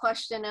is a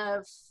question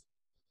of,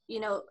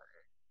 you know,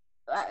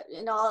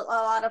 a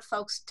lot of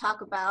folks talk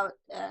about,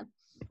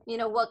 you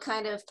know, what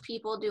kind of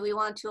people do we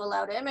want to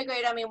allow to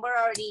immigrate? I mean, we're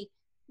already,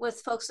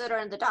 with folks that are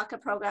in the DACA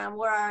program,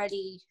 we're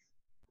already,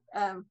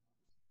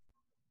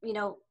 you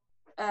know,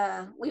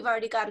 we've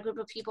already got a group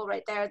of people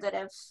right there that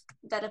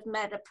have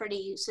met a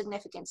pretty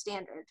significant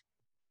standard.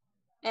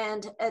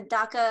 And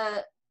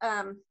DACA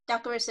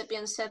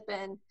recipients have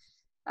been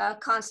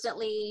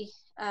constantly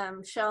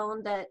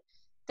shown that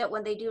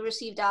when they do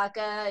receive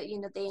DACA, you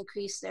know, they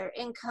increase their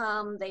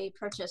income, they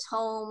purchase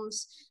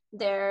homes,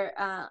 their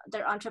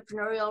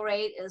entrepreneurial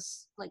rate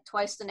is like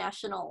twice the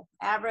national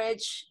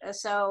average.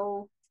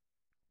 So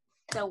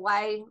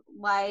why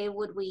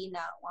would we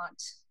not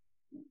want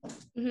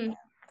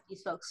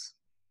these folks?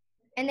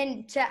 And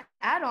then to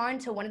add on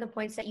to one of the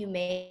points that you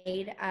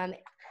made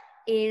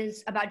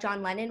is about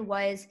John Lennon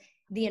was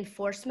the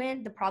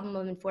problem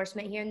of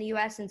enforcement here in the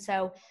U.S. And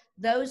so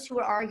those who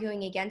are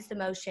arguing against the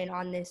motion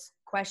on this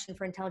question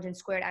for Intelligence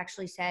Squared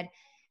actually said,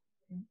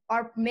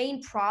 our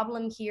main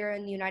problem here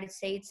in the United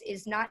States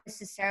is not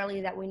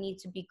necessarily that we need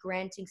to be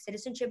granting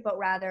citizenship, but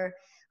rather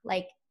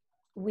like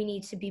we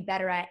need to be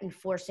better at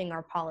enforcing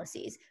our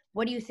policies.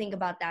 What do you think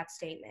about that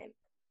statement?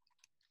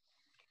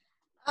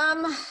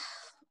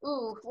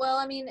 Well,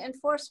 I mean,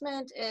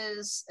 enforcement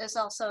is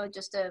also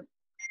just a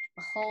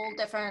whole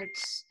different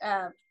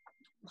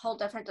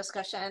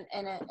discussion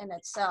in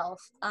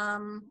itself.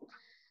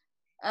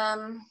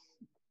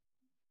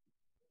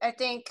 I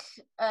think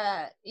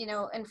you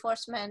know,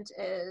 enforcement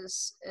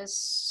is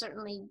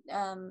certainly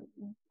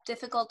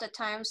difficult at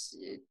times,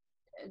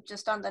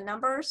 just on the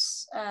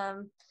numbers,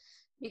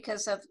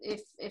 because of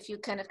if you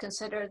kind of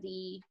consider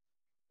the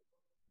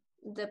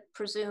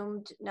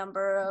presumed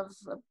number of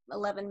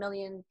 11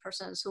 million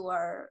persons who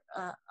are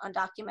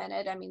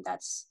undocumented. I mean,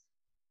 that's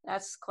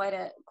quite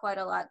a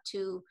lot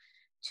to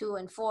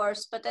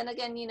enforce. But then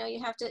again, you know, you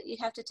have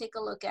to take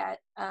a look at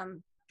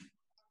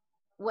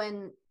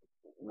when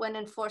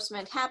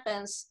enforcement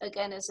happens.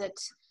 Again, is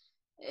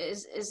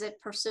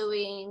it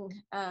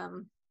pursuing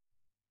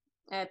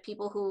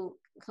people who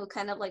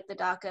kind of like the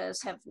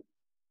DACAs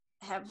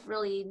have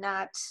really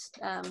not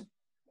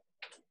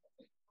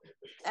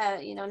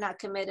you know, not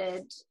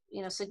committed,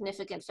 you know,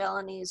 significant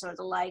felonies or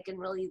the like, and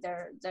really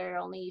their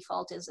only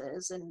fault is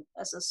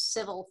a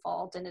civil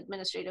fault, an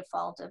administrative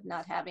fault of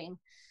not having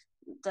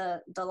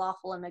the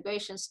lawful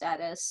immigration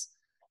status.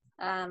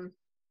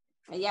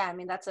 Yeah, I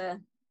mean, that's a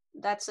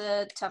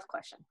tough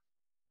question.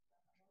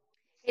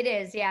 It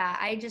is, yeah.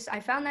 I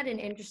found that an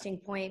interesting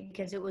point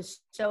because it was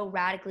so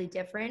radically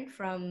different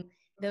from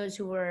those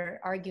who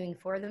were arguing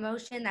for the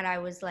motion that I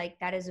was like,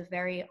 that is a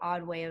very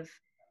odd way of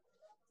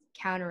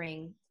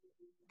countering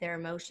their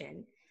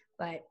motion,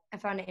 but I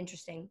found it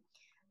interesting.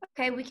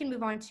 Okay, we can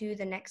move on to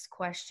the next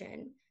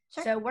question.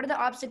 Sure. So what are the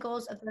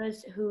obstacles of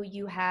those who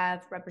you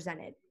have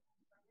represented?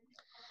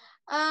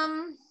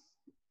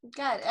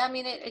 Good. I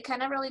mean, it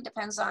kind of really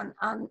depends on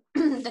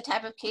the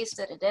type of case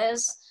that it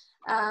is.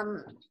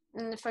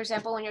 For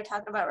example, when you're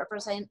talking about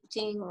representing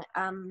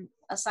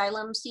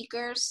asylum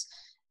seekers,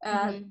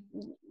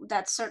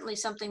 that's certainly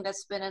something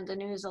that's been in the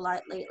news a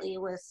lot lately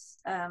with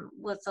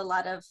a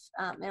lot of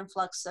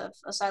influx of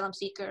asylum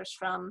seekers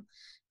from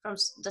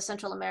the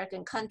Central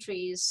American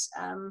countries.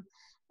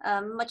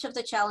 Much of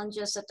the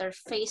challenges that they're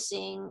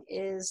facing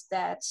is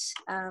that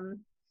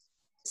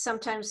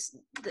sometimes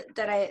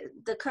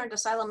the current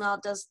asylum law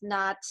does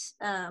not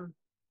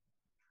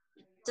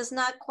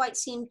quite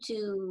seem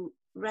to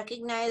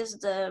recognize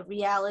the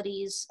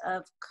realities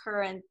of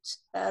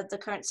the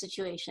current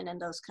situation in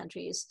those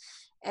countries.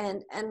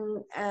 And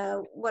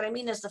what I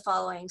mean is the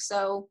following.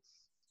 So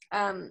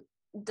in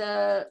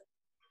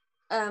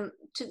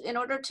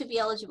order to be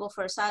eligible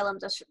for asylum,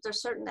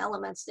 there's certain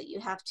elements that you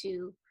have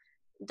to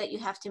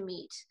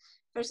meet.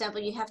 For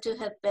example, you have to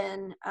have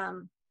been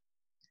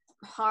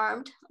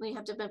harmed, you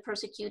have to have been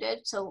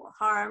persecuted, so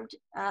harmed,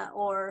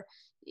 or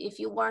if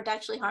you weren't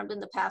actually harmed in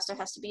the past, there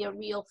has to be a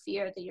real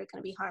fear that you're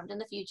going to be harmed in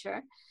the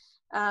future.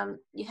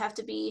 You have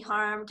to be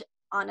harmed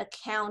on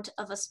account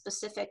of a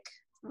specific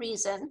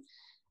reason.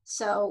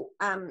 So,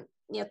 you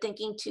know,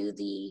 thinking to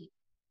the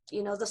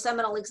the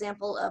seminal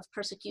example of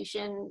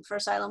persecution for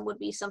asylum would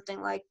be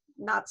something like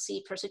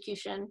Nazi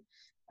persecution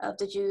of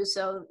the Jews.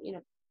 So,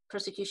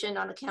 persecution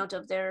on account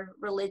of their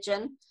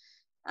religion.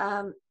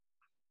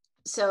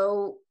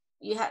 So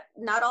you have,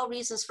 not all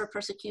reasons for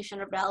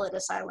persecution are valid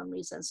asylum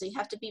reasons. So you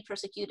have to be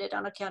persecuted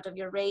on account of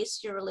your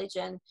race, your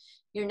religion,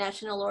 your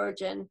national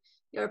origin,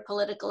 your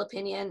political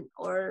opinion,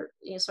 or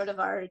sort of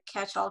our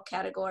catch-all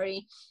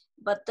category.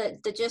 But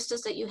the gist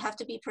is that you have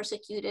to be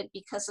persecuted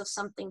because of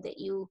something that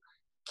you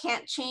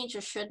can't change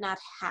or should not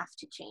have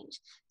to change.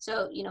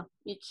 So, you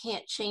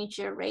can't change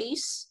your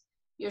race.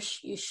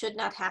 You should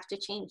not have to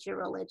change your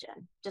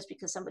religion just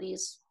because somebody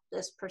is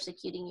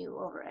persecuting you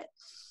over it.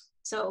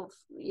 So,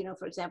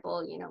 for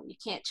example, you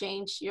can't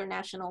change your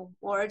national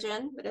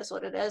origin. It is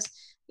what it is.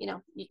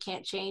 You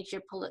can't change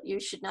you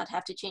should not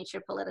have to change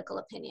your political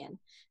opinion.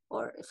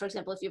 Or, for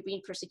example, if you're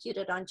being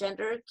persecuted on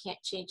gender,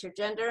 can't change your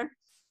gender.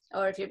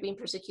 Or if you're being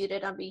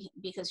persecuted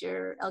because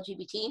you're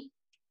LGBT,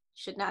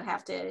 should not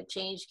have to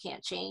change,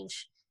 can't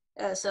change.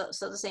 So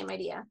the same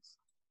idea.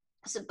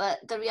 So, but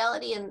the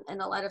reality in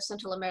a lot of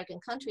Central American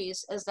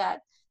countries is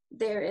that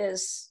there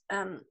is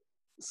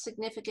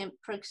significant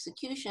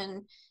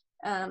persecution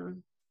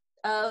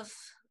of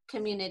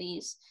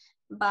communities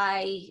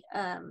by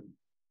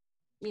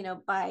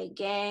by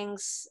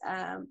gangs,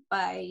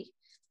 by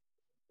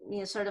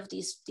sort of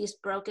these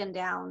broken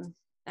down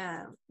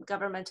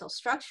governmental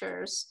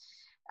structures,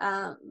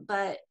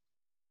 but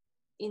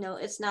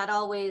it's not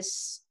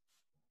always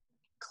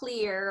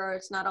clear, or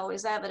it's not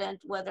always evident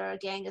whether a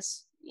gang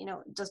is,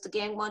 does the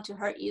gang want to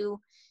hurt you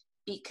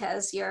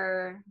because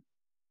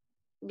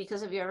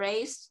of your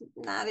race?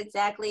 Not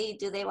exactly.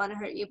 Do they want to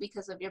hurt you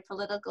because of your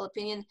political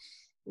opinion?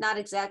 Not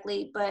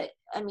exactly. But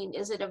I mean,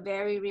 is it a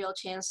very real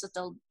chance that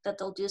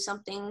they'll do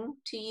something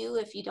to you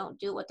if you don't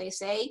do what they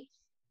say?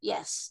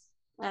 Yes.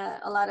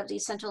 A lot of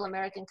these Central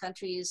American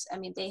countries, I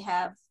mean, they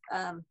have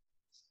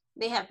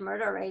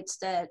murder rates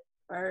that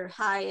are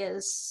high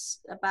as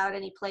about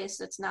any place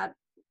that's not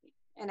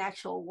an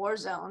actual war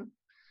zone.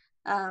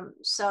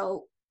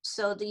 So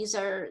these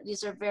are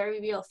very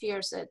real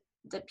fears that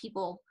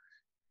people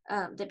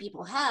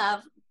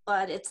have,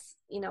 but it's,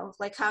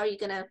 like, how are you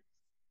gonna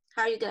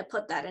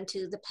put that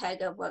into the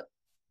peg of what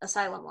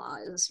asylum law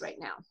is right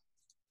now?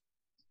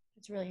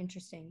 That's really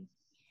interesting.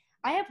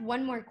 I have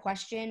one more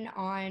question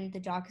on the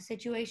DACA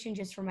situation,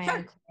 just for my Sure.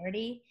 own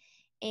clarity.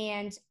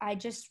 And I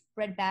just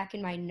read back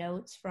in my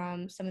notes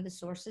from some of the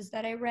sources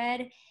that I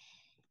read.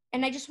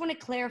 And I just want to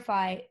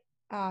clarify,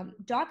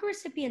 DACA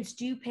recipients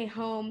do pay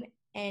home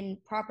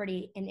and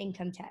property and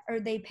income tax, or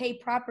they pay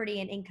property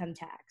and income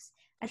tax.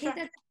 I think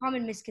Sure. that's a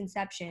common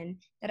misconception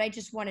that I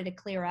just wanted to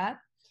clear up.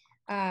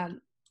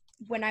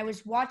 When I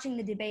was watching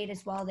the debate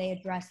as well, they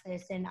addressed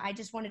this, and I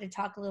just wanted to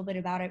talk a little bit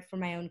about it for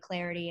my own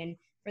clarity and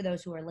for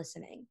those who are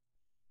listening.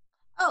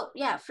 Oh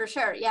yeah, for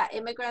sure. Yeah,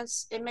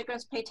 immigrants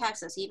pay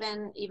taxes,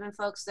 even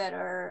folks that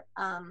are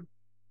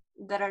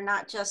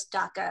not just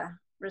DACA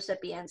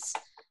recipients.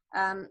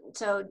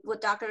 So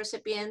with DACA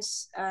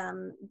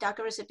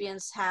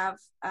recipients have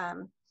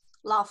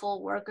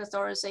lawful work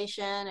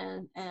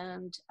authorization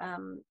and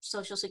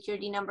social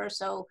security number.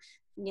 So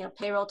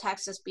payroll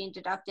taxes being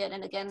deducted,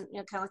 and again,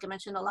 kind of like I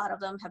mentioned, a lot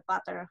of them have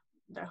bought their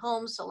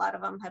homes. A lot of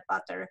them have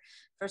bought their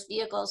first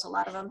vehicles. A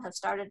lot of them have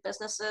started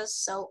businesses.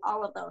 So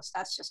all of those,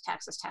 that's just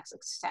taxes.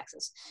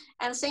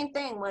 And same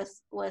thing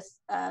with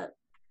the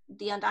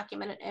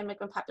undocumented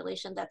immigrant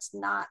population that's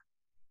not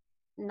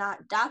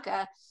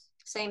DACA.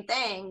 Same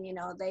thing,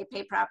 they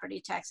pay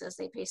property taxes,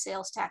 they pay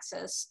sales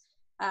taxes.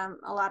 A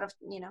lot of,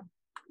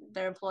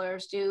 their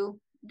employers do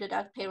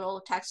deduct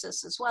payroll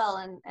taxes as well.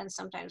 And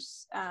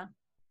sometimes,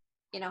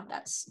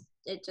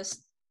 it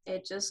just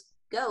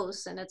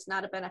goes, and it's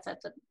not a benefit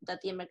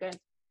that the immigrant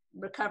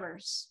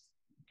recovers.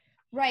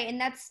 Right, and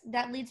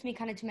that leads me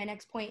kind of to my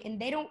next point. And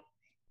they don't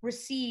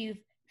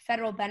receive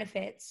federal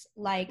benefits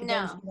like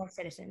those who are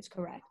citizens,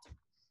 correct?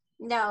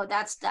 No,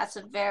 that's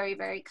a very,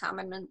 very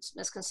common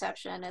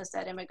misconception, is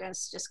that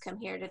immigrants just come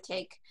here to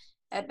take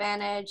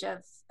advantage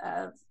of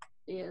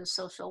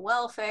social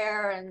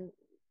welfare, and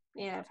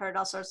I've heard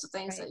all sorts of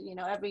things. Right.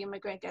 That every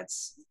immigrant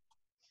gets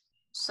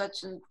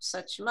such and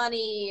such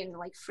money and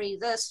like free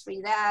this, free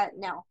that.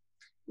 No,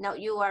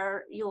 you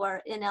are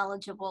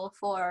ineligible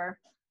for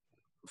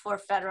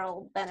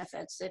federal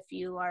benefits if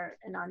you are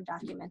an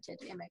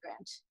undocumented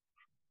immigrant.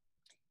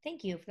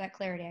 Thank you for that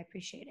clarity. I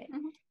appreciate it.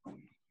 Mm-hmm.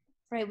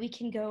 Right, we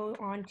can go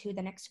on to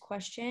the next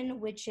question,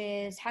 which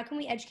is, how can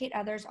we educate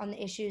others on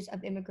the issues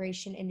of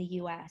immigration in the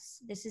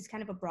U.S.? This is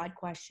kind of a broad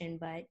question,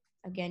 but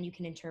again, you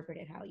can interpret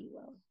it how you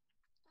will.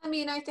 I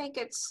mean, I think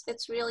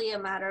it's really a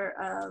matter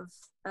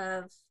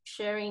of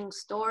sharing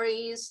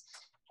stories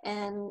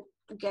and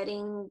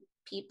getting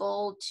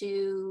people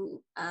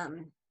to, I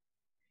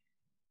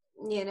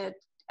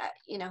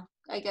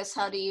guess,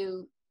 how do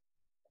you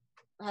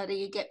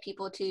get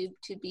people to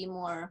be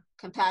more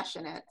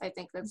compassionate? I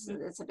think that's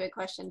a big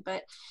question.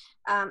 But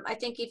I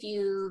think if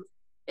you,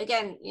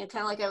 again,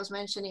 kind of like I was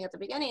mentioning at the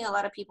beginning, a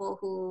lot of people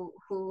who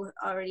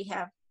already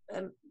have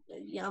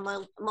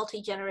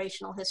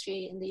multi-generational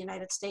history in the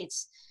United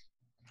States,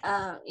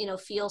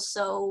 feel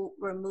so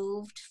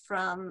removed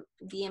from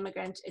the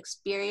immigrant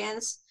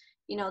experience.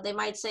 They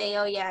might say,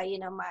 oh yeah,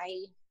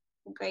 my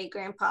great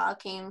grandpa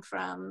came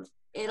from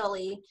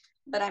Italy,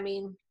 but I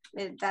mean,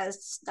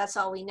 that's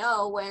all we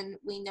know, when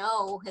we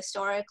know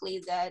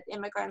historically that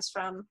immigrants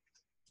from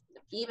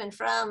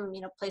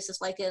places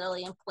like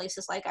Italy and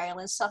places like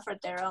Ireland suffered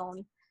their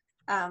own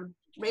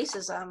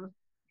racism,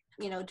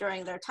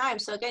 during their time.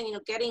 So again,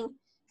 getting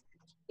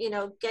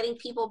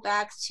people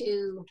back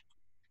to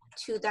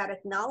that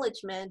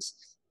acknowledgement,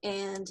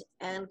 and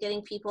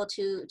getting people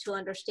to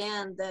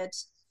understand that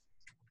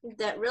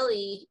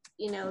really,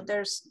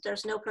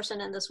 there's no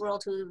person in this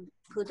world who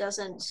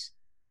doesn't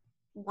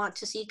want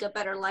to seek a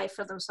better life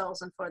for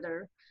themselves and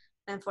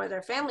for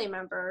their family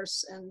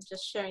members, and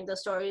just sharing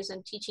those stories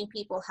and teaching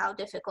people how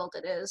difficult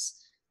it is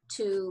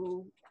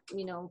to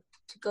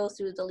go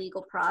through the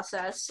legal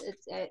process.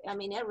 It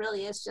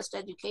really is just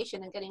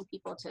education and getting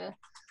people to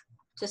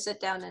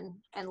sit down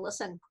and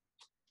listen.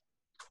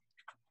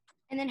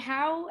 And then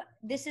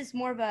this is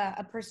more of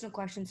a personal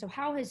question. So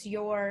how has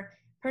your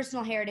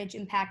personal heritage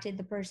impacted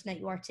the person that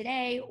you are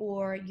today,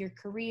 or your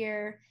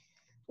career,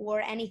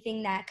 or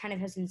anything that kind of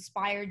has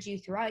inspired you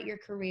throughout your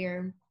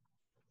career?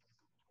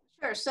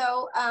 Sure.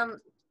 So,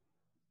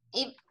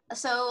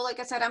 like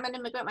I said, I'm an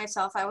immigrant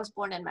myself. I was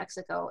born in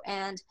Mexico,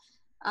 and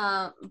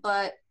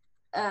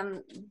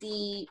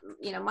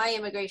my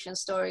immigration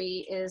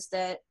story is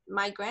that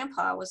my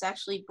grandpa was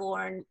actually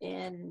born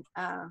in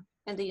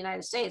the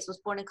United States,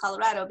 was born in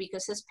Colorado,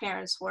 because his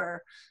parents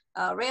were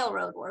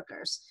railroad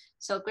workers.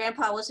 So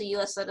grandpa was a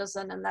U.S.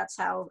 citizen, and that's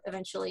how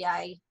eventually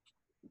I,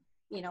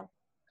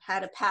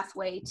 had a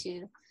pathway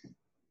to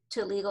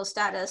legal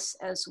status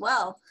as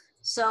well.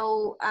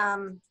 So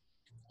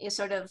is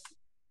sort of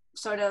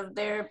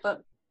there,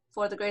 but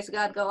for the grace of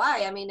God go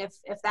I. I mean,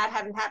 if that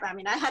hadn't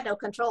happened, I had no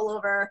control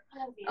over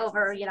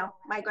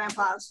my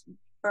grandpa's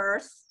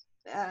birth.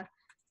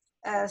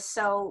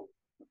 So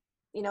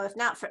if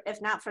not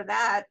for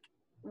that,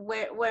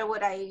 where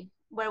would I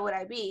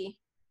be?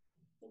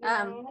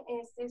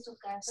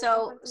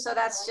 So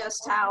that's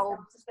just how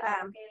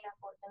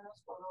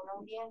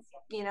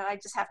I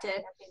just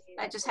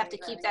have to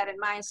keep that in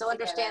mind. So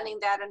understanding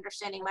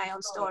my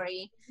own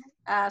story,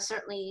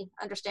 certainly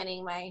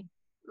understanding my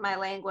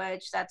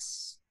language,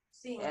 that's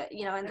and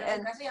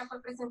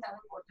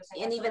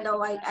even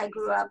though I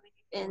grew up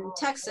in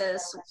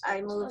Texas,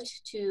 I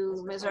moved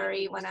to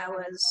Missouri when I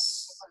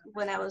was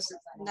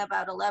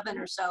about 11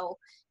 or so,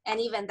 and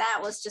even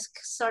that was just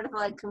sort of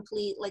like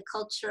complete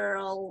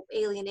cultural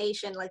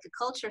alienation, like a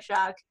culture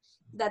shock,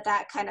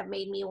 that kind of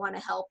made me want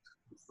to help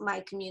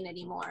my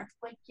community more.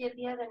 Yeah,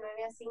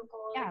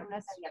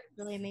 that's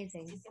really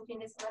amazing.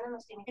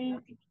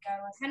 And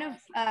kind of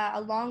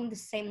along the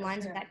same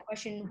lines of that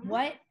question,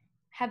 what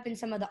have been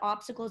some of the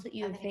obstacles that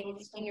you have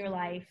faced in your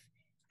life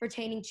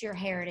pertaining to your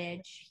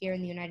heritage here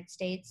in the United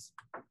States?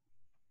 I've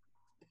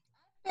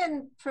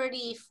been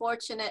pretty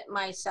fortunate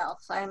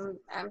myself. I'm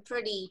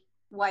pretty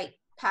white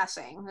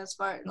passing, as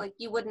far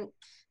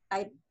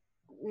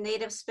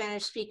native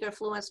Spanish speaker,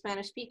 fluent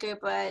Spanish speaker,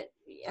 but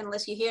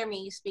unless you hear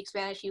me speak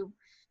Spanish,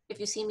 if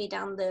you see me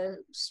down the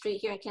street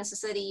here in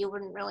Kansas City, you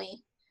wouldn't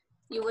really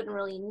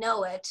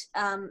know it.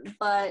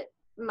 But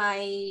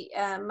my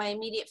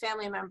immediate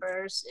family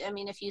members,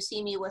 if you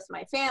see me with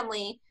my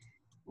family,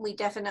 we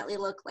definitely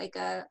look like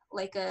a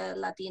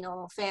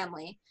Latino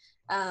family.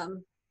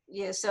 So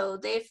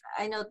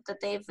I know that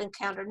they've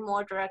encountered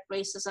more direct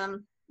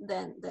racism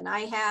than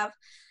I have.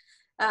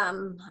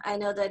 I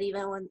know that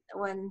even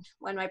when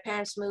my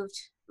parents moved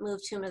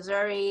to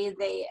Missouri,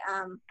 they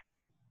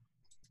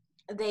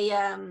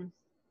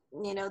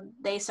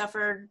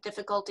suffered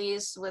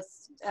difficulties with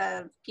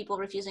people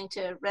refusing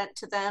to rent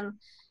to them.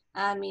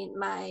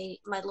 My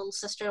little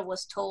sister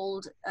was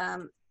told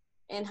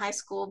in high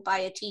school by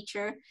a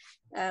teacher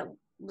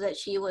that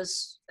she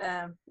was,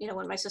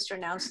 when my sister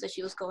announced that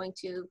she was going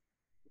to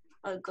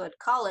a good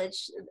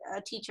college,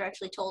 a teacher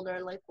actually told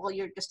her, well,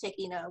 you're just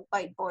taking a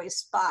white boy's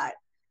spot.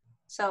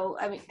 So,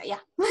 yeah.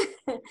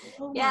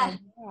 Oh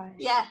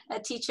yeah, a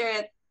teacher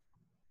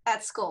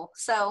at school.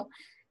 So,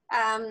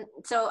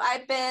 so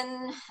I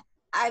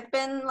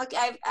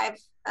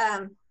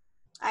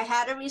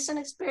had a recent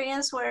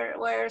experience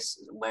where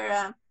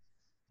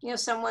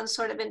someone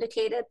sort of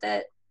indicated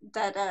that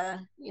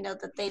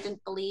they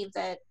didn't believe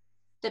that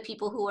the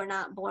people who were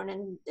not born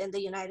in the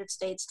United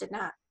States did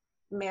not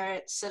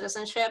merit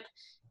citizenship,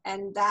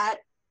 and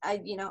that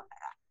I've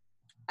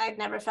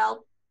never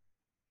felt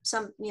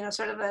some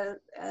sort of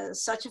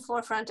such a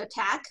forefront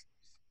attack.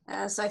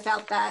 So I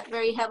felt that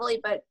very heavily,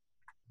 but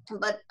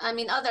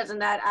other than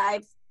that,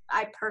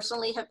 I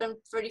personally have been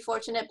pretty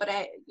fortunate, but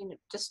I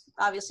just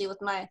obviously with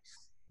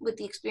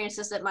the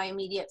experiences that my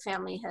immediate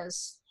family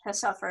has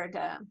suffered,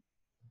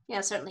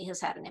 certainly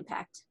has had an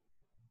impact.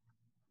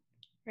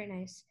 Very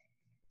nice.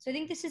 So I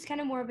think this is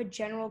kind of more of a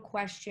general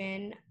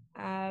question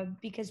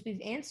because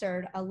we've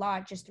answered a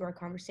lot just through our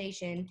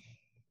conversation,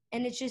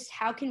 and it's just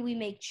how can we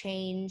make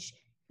change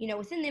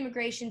within the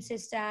immigration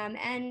system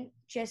and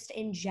just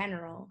in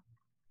general?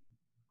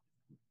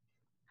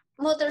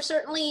 Well, there's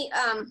certainly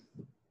a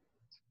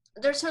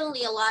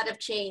lot of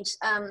change.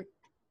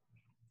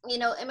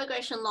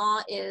 Immigration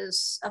law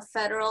is a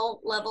federal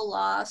level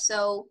law.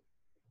 So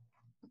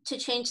to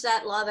change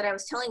that law that I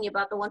was telling you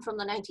about, the one from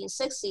the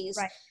 1960s,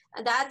 Right.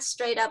 that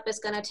straight up is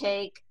going to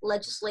take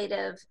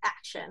legislative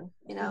action,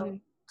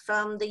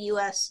 from the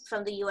U.S.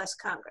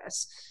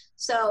 Congress.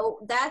 So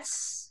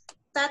that's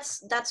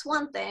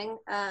one thing.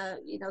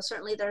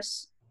 Certainly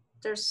there's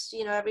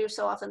every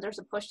so often there's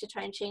a push to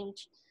try and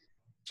change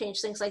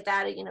things like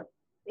that.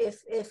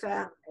 If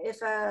a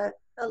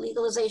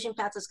legalization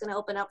path is going to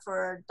open up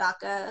for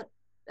DACA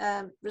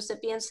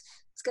recipients,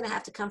 it's going to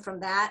have to come from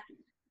that.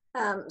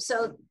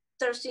 So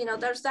there's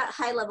that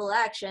high level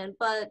action,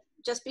 but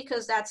just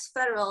because that's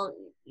federal,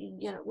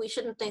 we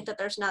shouldn't think that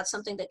there's not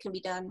something that can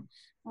be done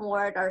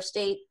more at our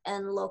state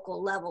and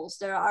local levels.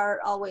 There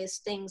are always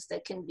things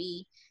that can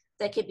be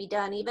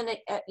done, even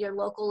at your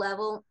local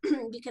level.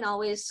 You can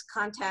always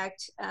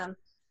contact,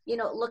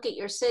 look at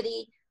your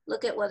city,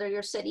 look at whether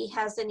your city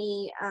has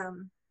any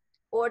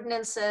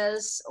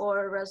ordinances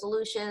or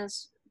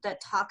resolutions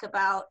that talk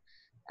about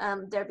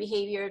their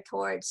behavior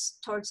towards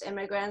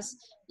immigrants.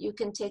 You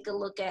can take a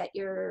look at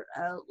your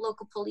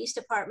local police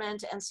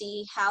department and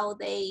see how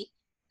they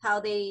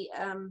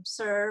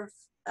serve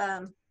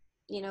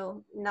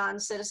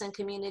non-citizen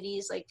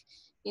communities. Like,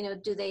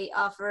 do they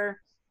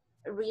offer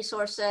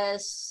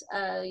resources,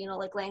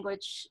 like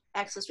language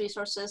access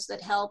resources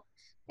that help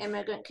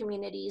immigrant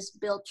communities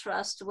build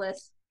trust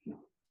with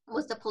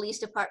the police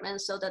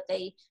department, so that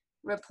they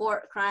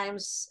report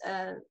crimes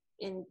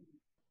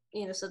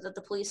so that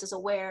the police is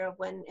aware of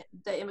when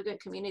the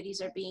immigrant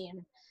communities are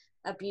being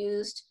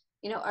abused.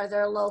 Are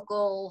there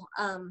local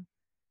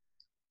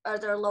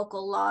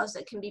laws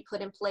that can be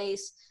put in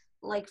place?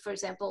 Like, for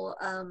example,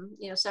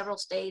 several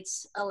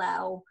states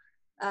allow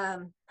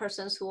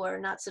persons who are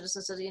not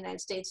citizens of the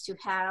United States to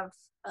have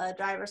a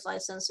driver's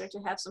license or to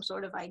have some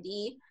sort of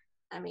ID.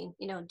 I mean,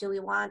 do we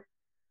want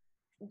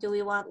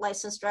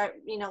licensed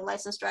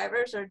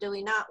drivers, or do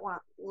we not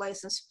want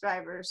licensed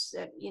drivers?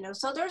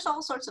 So there's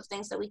all sorts of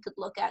things that we could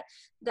look at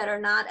that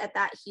are not at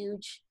that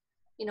huge,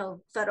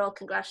 federal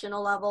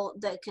congressional level,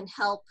 that can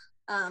help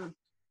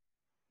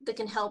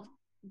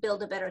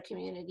build a better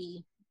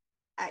community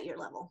at your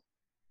level.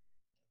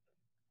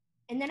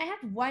 And then I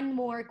have one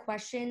more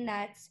question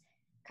that's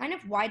kind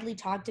of widely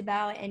talked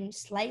about and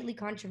slightly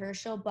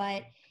controversial,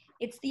 but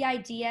it's the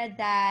idea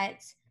that,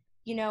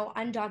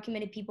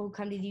 undocumented people who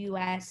come to the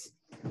U.S.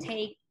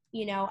 take,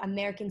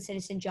 American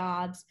citizen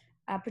jobs,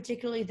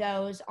 particularly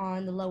those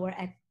on the lower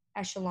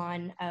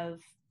echelon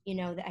of,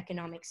 the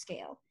economic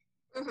scale.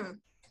 Mm-hmm.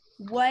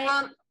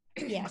 What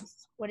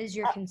is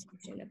your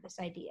conception of this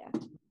idea?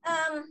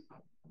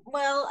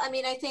 Well, I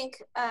mean, I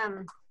think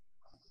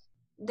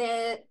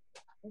the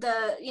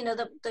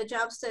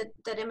jobs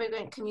that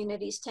immigrant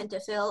communities tend to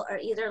fill are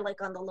either like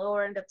on the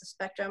lower end of the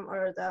spectrum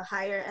or the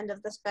higher end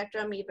of the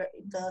spectrum, either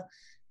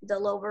the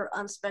lower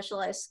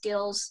unspecialized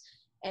skills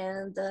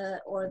and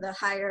the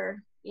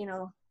higher,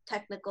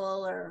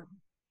 technical or,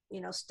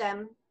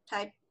 STEM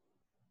type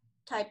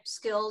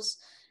skills.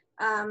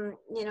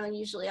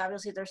 Usually,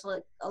 obviously, there's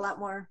a lot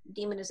more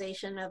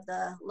demonization of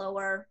the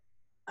lower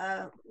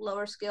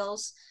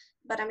skills.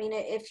 But I mean,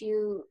 if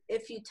you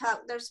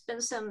talk, there's been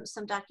some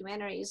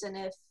documentaries, and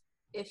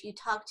if you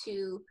talk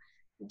to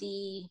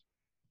the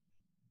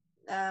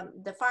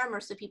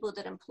farmers, the people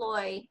that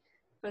employ,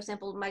 for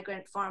example,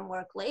 migrant farm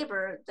work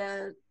labor,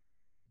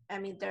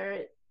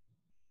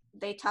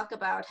 they talk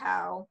about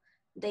how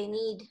they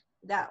need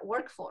that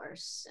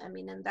workforce. I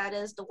mean, and that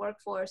is the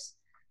workforce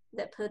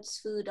that puts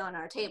food on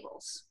our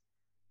tables.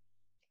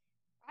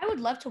 I would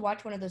love to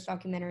watch one of those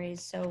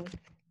documentaries. So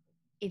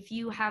if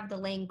you have the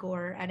link,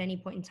 or at any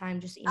point in time,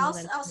 just email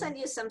them. I'll send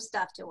you some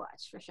stuff to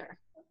watch for sure.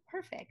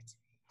 Perfect.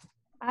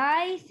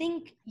 I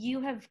think you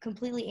have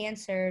completely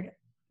answered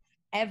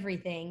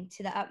everything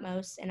to the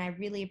utmost, and I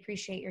really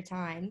appreciate your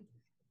time.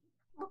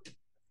 Of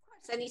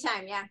course,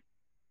 anytime, yeah.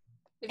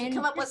 If you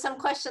come up with some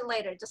question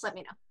later, just let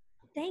me know.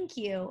 Thank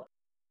you.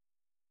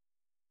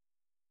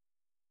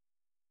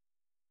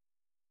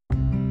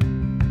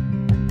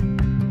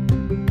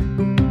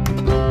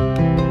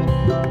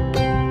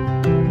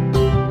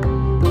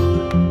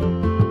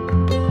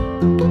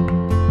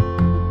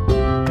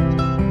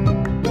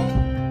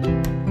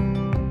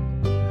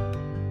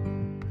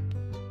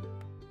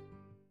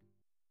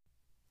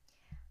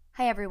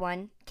 Hi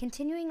everyone.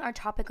 Continuing our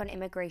topic on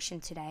immigration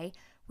today,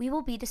 we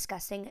will be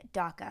discussing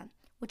DACA,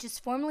 which is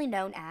formally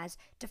known as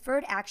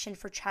Deferred Action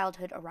for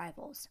Childhood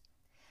Arrivals.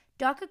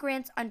 DACA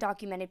grants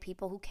undocumented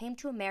people who came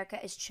to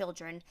America as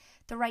children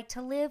the right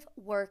to live,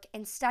 work,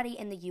 and study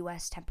in the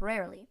U.S.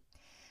 temporarily.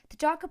 The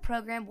DACA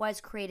program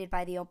was created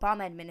by the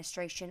Obama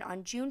administration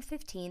on June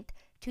 15,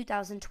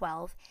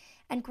 2012,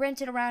 and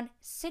granted around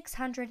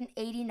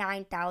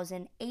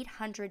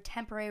 689,800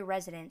 temporary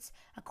residents,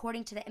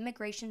 according to the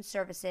Immigration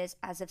Services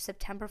as of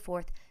September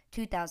 4,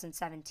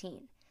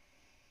 2017.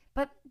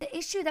 But the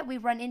issue that we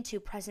run into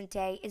present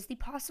day is the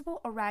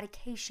possible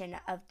eradication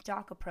of the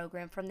DACA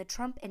program from the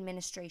Trump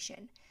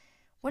administration.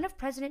 One of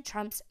President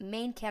Trump's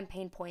main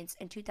campaign points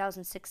in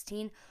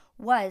 2016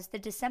 was the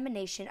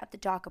dissemination of the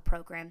DACA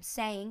program,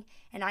 saying,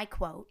 and I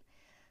quote,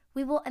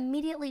 "We will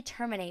immediately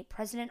terminate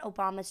President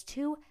Obama's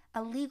 2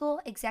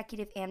 illegal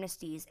executive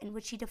amnesties in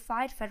which he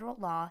defied federal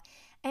law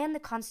and the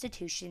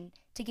Constitution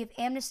to give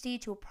amnesty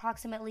to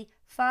approximately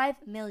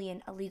 5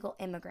 million illegal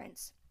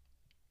immigrants."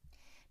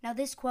 Now,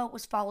 this quote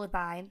was followed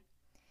by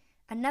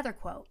another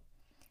quote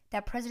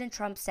that President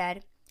Trump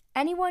said,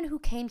 "Anyone who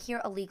came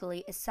here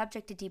illegally is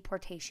subject to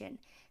deportation.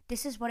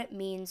 This is what it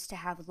means to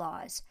have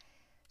laws."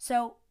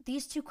 So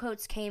these two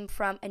quotes came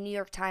from a New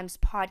York Times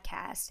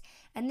podcast,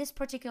 and this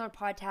particular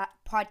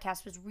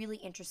podcast was really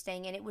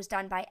interesting, and it was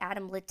done by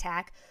Adam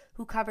Littak,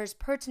 who covers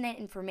pertinent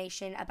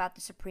information about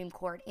the Supreme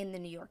Court in the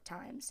New York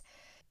Times.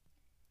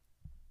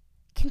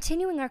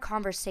 Continuing our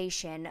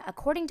conversation,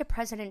 according to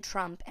President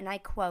Trump, and I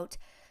quote,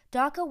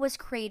 "DACA was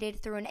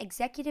created through an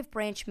executive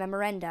branch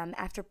memorandum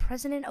after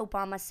President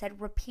Obama said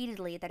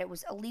repeatedly that it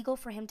was illegal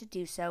for him to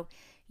do so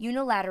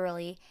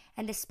unilaterally,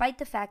 and despite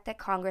the fact that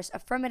Congress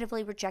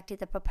affirmatively rejected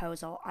the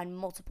proposal on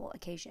multiple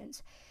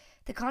occasions.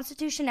 The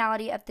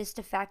constitutionality of this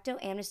de facto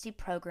amnesty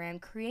program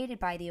created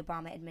by the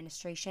Obama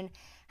administration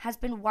has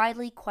been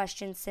widely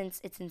questioned since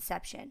its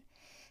inception.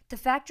 The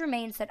fact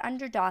remains that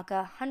under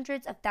DACA,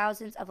 hundreds of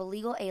thousands of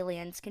illegal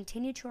aliens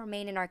continue to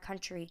remain in our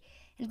country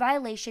in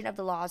violation of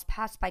the laws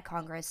passed by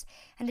Congress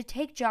and to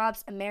take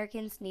jobs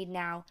Americans need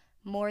now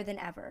more than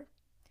ever.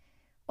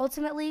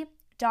 Ultimately,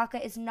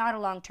 DACA is not a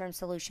long-term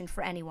solution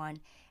for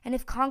anyone, and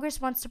if Congress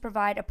wants to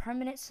provide a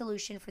permanent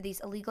solution for these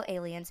illegal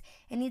aliens,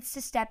 it needs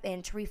to step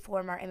in to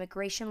reform our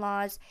immigration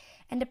laws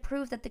and to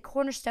prove that the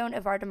cornerstone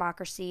of our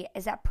democracy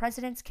is that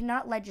presidents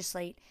cannot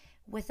legislate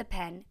with a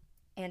pen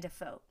and a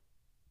vote."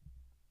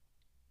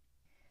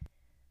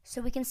 So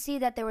we can see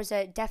that there was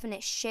a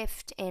definite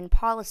shift in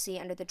policy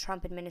under the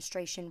Trump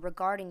administration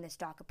regarding this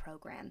DACA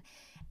program,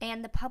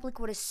 and the public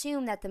would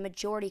assume that the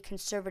majority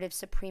conservative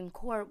Supreme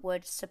Court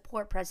would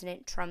support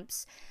President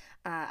Trump's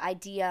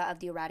idea of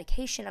the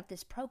eradication of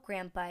this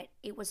program, but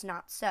it was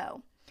not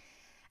so.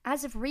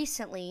 As of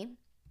recently,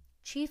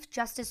 Chief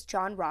Justice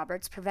John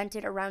Roberts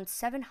prevented around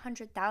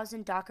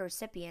 700,000 DACA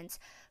recipients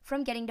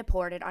from getting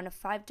deported on a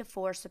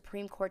 5-4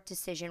 Supreme Court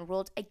decision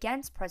ruled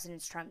against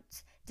President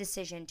Trump's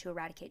decision to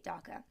eradicate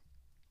DACA.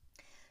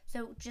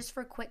 So just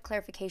for quick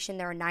clarification,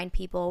 there are 9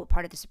 people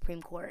part of the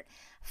Supreme Court,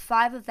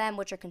 5 of them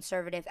which are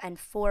conservative and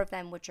 4 of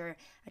them which are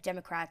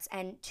Democrats,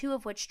 and 2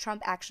 of which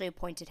Trump actually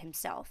appointed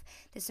himself.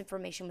 This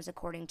information was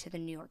according to the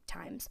New York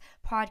Times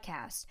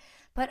podcast.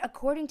 But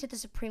according to the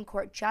Supreme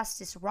Court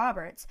Justice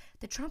Roberts,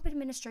 the Trump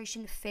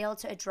administration failed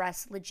to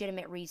address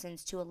legitimate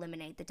reasons to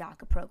eliminate the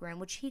DACA program,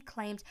 which he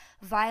claimed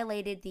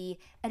violated the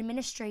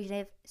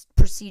Administrative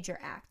Procedure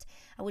Act,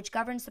 which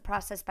governs the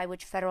process by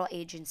which federal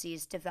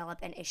agencies develop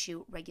and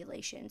issue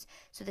regulations.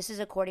 So this is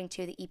according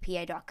to the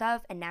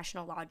EPA.gov and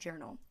National Law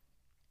Journal.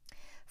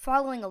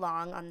 Following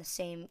along on the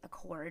same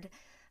accord,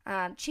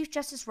 Chief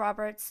Justice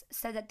Roberts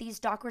said that these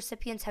DACA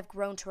recipients have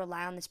grown to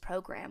rely on this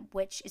program,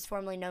 which is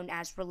formerly known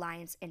as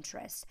Reliance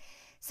Interest.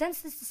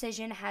 Since this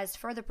decision has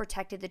further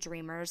protected the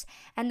Dreamers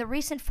and the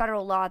recent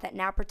federal law that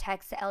now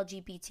protects the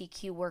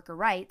LGBTQ worker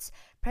rights,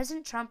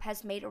 President Trump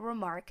has made a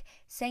remark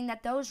saying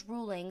that those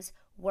rulings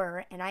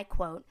were, and I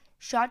quote,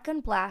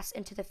 "shotgun blasts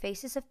into the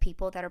faces of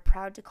people that are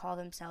proud to call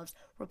themselves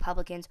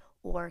Republicans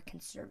or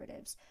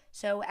conservatives."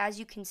 So as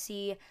you can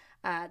see,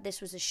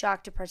 this was a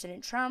shock to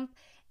President Trump,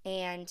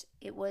 and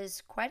it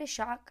was quite a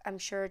shock, I'm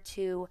sure,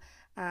 to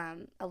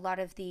a lot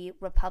of the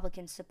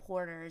Republican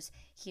supporters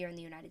here in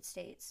the United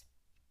States.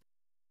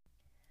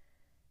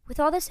 With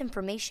all this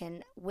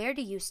information, where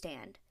do you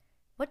stand?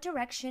 What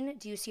direction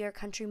do you see our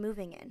country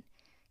moving in?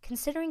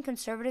 Considering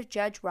conservative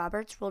Judge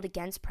Roberts ruled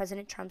against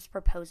President Trump's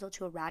proposal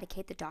to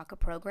eradicate the DACA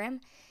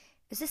program,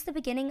 is this the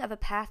beginning of a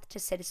path to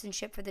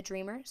citizenship for the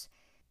Dreamers?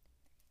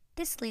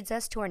 This leads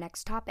us to our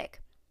next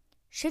topic.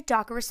 Should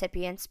DACA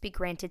recipients be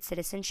granted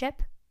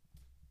citizenship?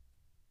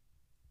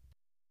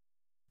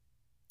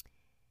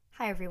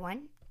 Hi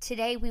everyone.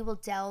 Today we will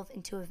delve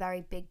into a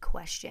very big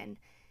question.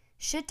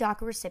 Should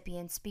DACA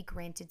recipients be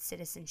granted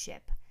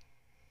citizenship?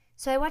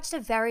 So I watched a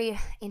very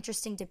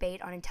interesting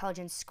debate on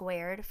Intelligence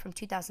Squared from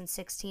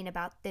 2016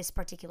 about this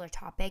particular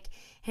topic,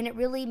 and it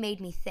really made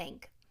me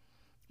think.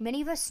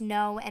 Many of us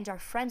know and are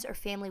friends or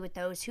family with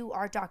those who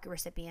are DACA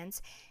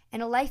recipients,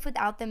 and a life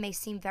without them may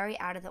seem very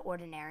out of the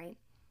ordinary.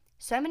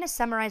 So I'm going to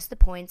summarize the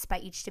points by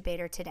each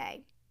debater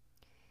today.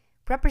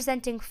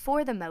 Representing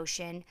for the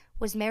motion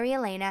was Mary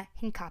Elena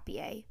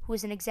Hincapie, who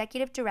is an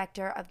executive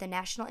director of the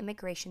National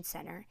Immigration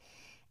Center,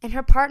 and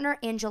her partner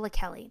Angela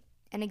Kelly,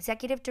 an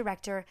executive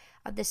director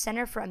of the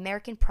Center for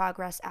American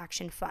Progress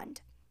Action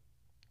Fund.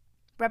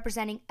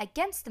 Representing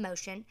against the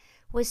motion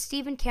was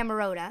Stephen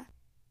Camarota,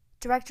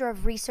 director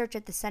of research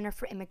at the Center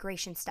for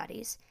Immigration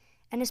Studies,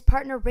 and his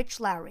partner Rich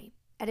Lowry,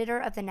 editor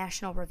of the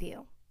National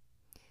Review.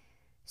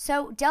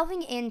 So,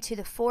 delving into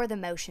the for the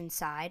motion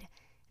side,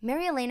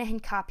 Mary Elena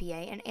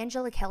Hincapie and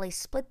Angela Kelly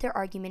split their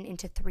argument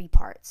into 3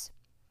 parts.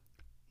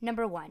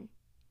 Number 1,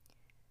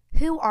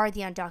 who are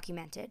the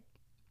undocumented?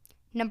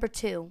 Number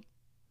 2,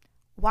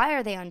 why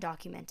are they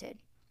undocumented?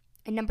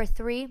 And number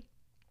 3,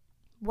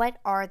 what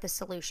are the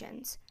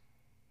solutions?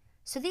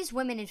 So these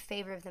women in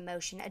favor of the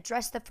motion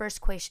addressed the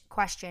first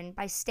question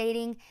by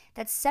stating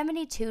that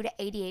 72 to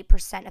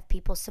 88% of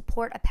people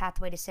support a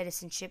pathway to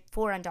citizenship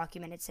for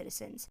undocumented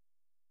citizens.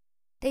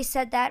 They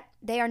said that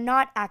they are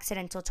not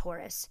accidental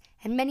tourists,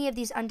 and many of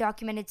these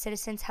undocumented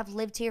citizens have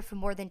lived here for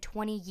more than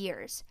 20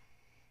 years.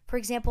 For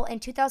example, in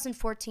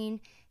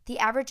 2014, the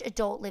average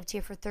adult lived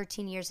here for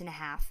 13 years and a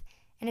half,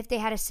 and if they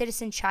had a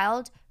citizen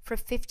child, for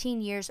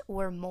 15 years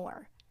or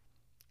more.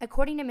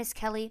 According to Ms.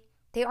 Kelly,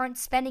 they aren't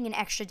spending an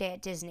extra day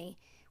at Disney.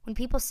 When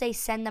people say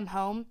send them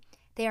home,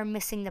 they are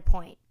missing the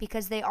point,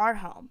 because they are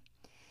home.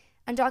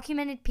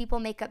 Undocumented people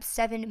make up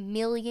 7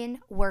 million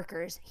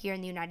workers here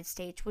in the United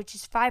States, which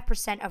is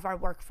 5% of our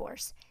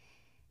workforce.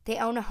 They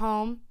own a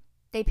home,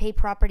 they pay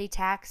property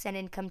tax and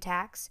income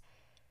tax.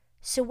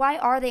 So why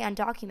are they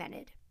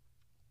undocumented?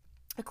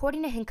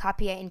 According to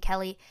Hincapie and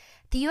Kelly,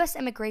 the U.S.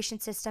 immigration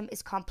system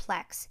is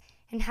complex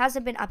and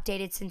hasn't been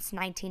updated since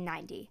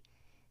 1990.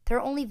 There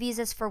are only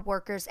visas for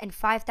workers and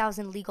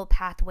 5,000 legal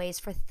pathways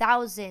for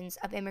thousands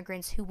of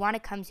immigrants who want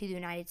to come to the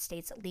United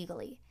States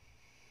legally.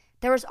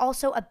 There is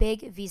also a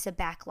big visa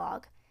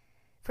backlog.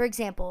 For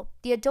example,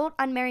 the adult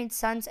unmarried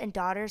sons and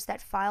daughters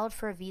that filed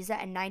for a visa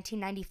in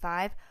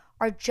 1995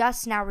 are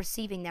just now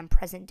receiving them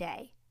present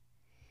day.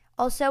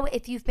 Also,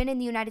 if you've been in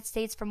the United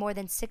States for more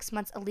than 6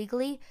 months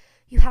illegally,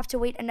 you have to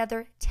wait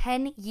another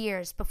 10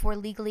 years before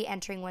legally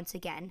entering once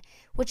again,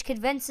 which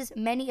convinces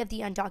many of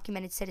the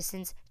undocumented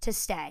citizens to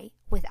stay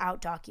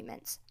without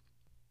documents.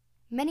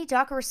 Many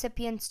DACA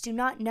recipients do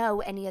not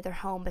know any other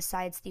home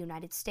besides the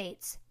United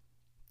States.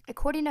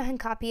 According to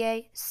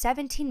Hincapie,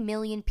 17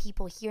 million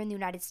people here in the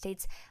United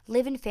States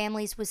live in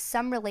families with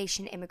some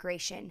relation to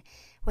immigration,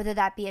 whether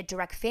that be a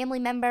direct family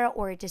member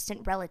or a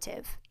distant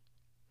relative.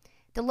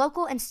 The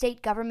local and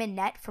state government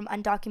net from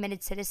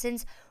undocumented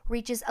citizens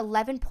reaches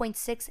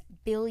 $11.6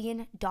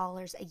 billion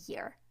a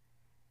year.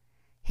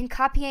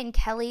 Hincapie and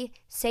Kelly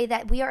say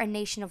that we are a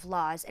nation of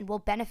laws and will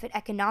benefit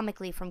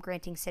economically from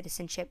granting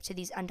citizenship to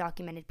these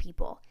undocumented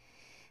people.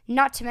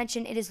 Not to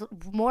mention, it is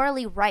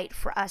morally right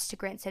for us to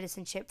grant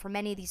citizenship for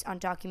many of these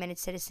undocumented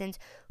citizens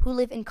who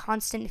live in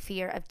constant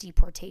fear of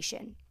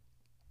deportation.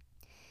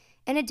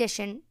 In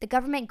addition, the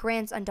government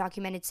grants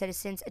undocumented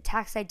citizens a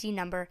tax ID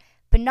number,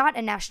 but not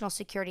a national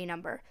security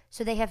number,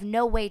 so they have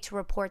no way to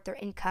report their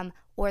income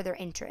or their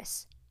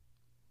interests.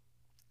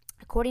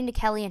 According to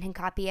Kelly and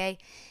Hincapie,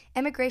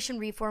 immigration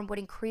reform would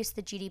increase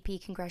the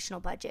GDP congressional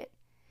budget.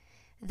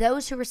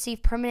 Those who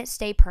receive permanent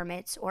stay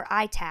permits, or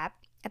ITAP,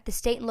 at the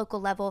state and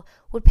local level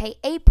would pay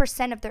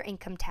 8% of their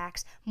income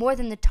tax, more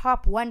than the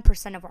top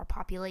 1% of our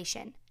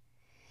population.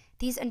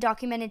 These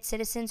undocumented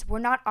citizens were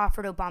not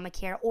offered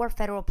Obamacare or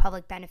federal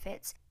public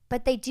benefits,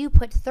 but they do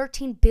put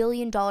 $13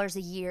 billion a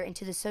year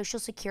into the Social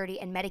Security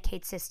and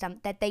Medicaid system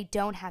that they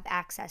don't have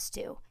access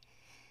to.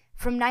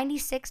 From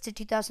 1996 to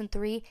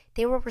 2003,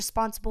 they were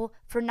responsible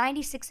for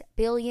 $96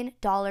 billion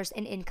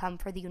in income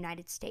for the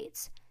United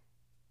States.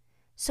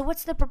 So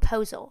what's the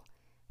proposal?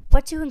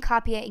 What do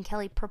Hincapie and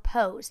Kelly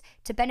propose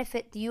to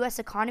benefit the U.S.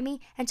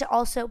 economy and to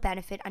also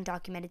benefit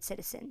undocumented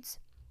citizens?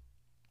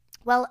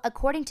 Well,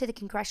 according to the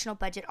Congressional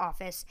Budget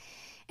Office,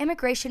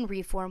 immigration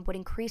reform would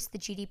increase the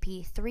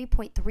GDP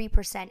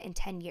 3.3% in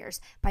 10 years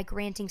by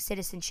granting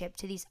citizenship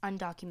to these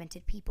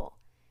undocumented people.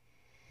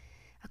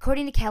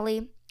 According to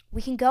Kelly,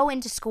 we can go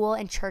into school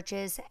and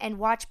churches and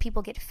watch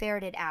people get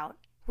ferreted out,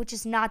 which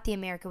is not the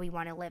America we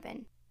want to live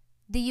in.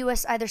 The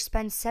U.S. either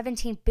spends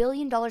 $17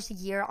 billion a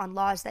year on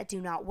laws that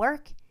do not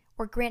work,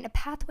 or grant a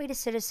pathway to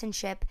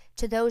citizenship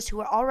to those who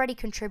are already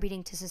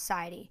contributing to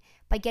society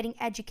by getting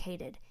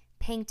educated,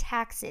 paying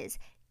taxes,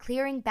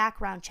 clearing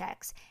background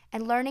checks,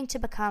 and learning to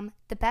become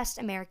the best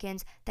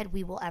Americans that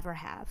we will ever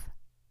have.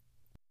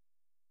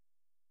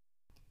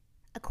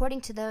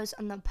 According to those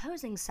on the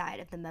opposing side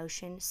of the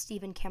motion,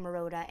 Stephen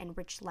Camarota and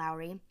Rich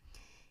Lowry,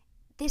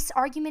 this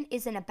argument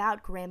isn't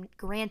about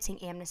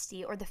granting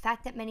amnesty or the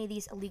fact that many of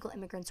these illegal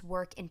immigrants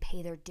work and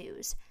pay their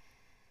dues.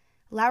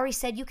 Lowry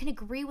said you can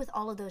agree with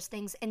all of those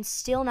things and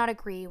still not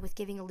agree with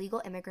giving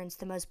illegal immigrants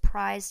the most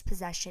prized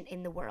possession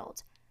in the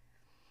world.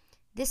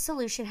 This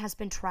solution has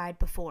been tried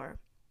before.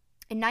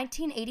 In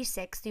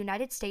 1986, the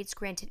United States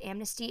granted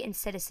amnesty and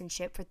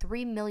citizenship for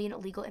 3 million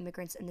illegal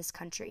immigrants in this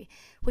country,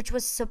 which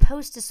was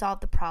supposed to solve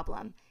the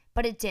problem,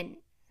 but it didn't,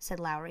 said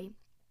Lowry.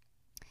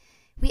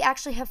 We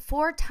actually have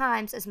 4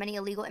 times as many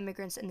illegal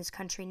immigrants in this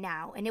country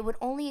now, and it would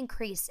only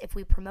increase if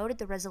we promoted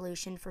the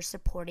resolution for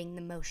supporting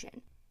the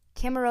motion.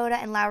 Camarota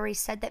and Lowry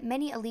said that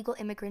many illegal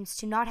immigrants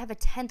do not have a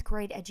 10th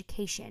grade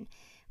education,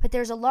 but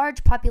there's a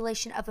large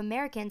population of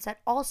Americans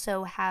that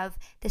also have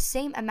the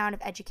same amount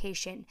of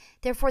education.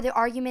 Therefore, the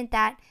argument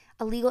that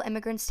illegal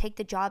immigrants take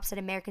the jobs that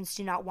Americans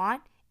do not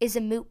want is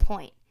a moot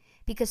point,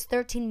 because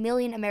 13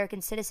 million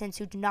American citizens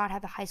who do not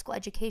have a high school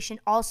education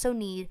also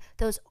need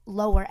those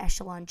lower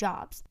echelon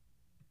jobs.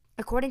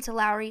 According to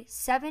Lowry,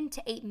 7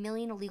 to 8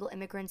 million illegal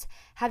immigrants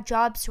have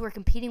jobs who are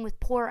competing with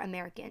poor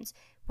Americans,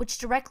 which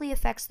directly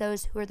affects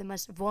those who are the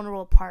most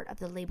vulnerable part of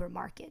the labor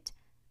market.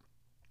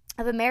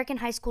 Of American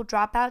high school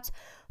dropouts,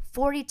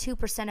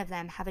 42% of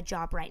them have a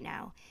job right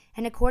now.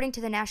 And according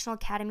to the National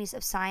Academies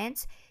of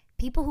Science,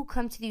 people who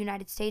come to the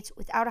United States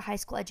without a high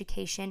school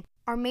education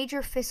are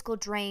major fiscal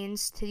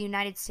drains to the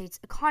United States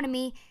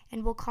economy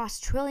and will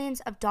cost trillions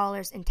of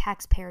dollars in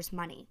taxpayers'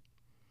 money.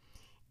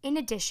 In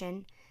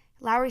addition,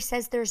 Lowry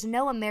says there's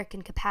no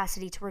American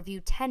capacity to review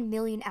 10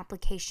 million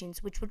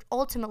applications, which would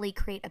ultimately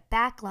create a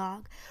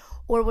backlog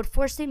or would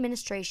force the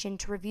administration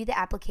to review the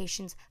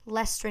applications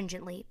less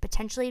stringently,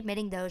 potentially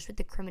admitting those with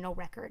a criminal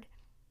record.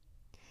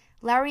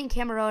 Lowry and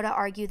Camerota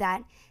argue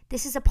that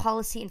this is a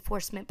policy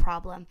enforcement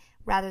problem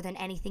rather than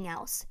anything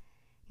else.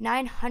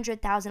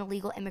 900,000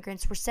 illegal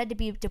immigrants were said to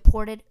be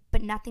deported,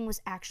 but nothing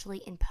was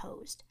actually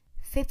imposed.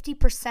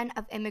 50%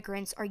 of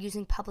immigrants are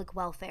using public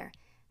welfare,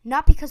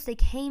 not because they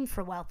came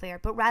for welfare,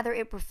 but rather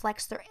it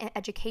reflects their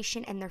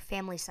education and their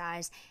family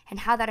size and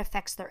how that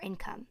affects their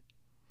income.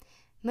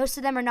 Most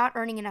of them are not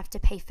earning enough to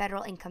pay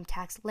federal income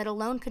tax, let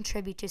alone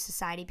contribute to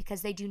society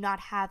because they do not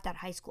have that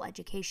high school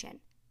education.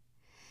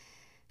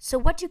 So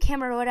what do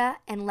Camerota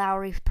and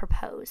Lowry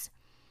propose?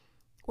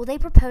 Well, they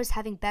propose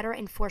having better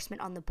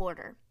enforcement on the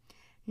border,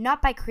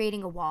 not by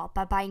creating a wall,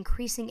 but by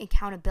increasing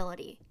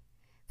accountability.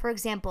 For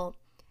example,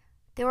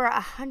 there were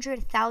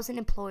 100,000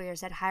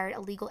 employers that hired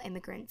illegal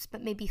immigrants,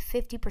 but maybe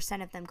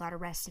 50% of them got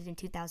arrested in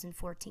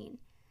 2014.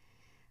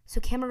 So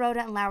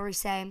Camerota and Lowry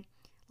say,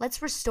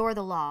 let's restore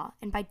the law,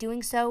 and by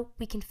doing so,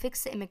 we can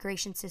fix the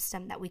immigration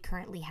system that we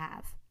currently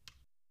have.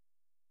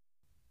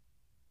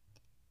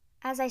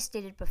 As I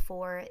stated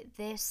before,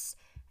 this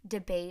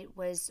debate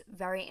was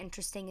very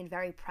interesting and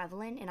very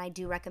prevalent, and I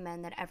do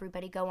recommend that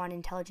everybody go on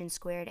Intelligence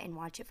Squared and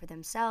watch it for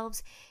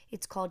themselves.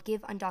 It's called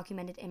Give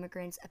Undocumented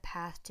Immigrants a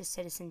Path to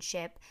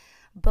Citizenship.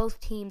 Both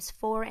teams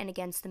for and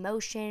against the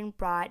motion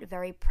brought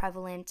very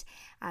prevalent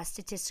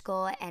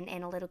statistical and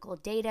analytical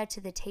data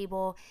to the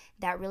table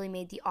that really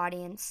made the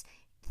audience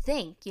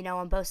think,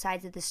 on both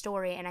sides of the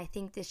story. And I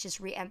think this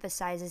just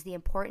reemphasizes the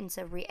importance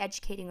of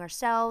re-educating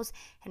ourselves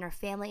and our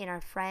family and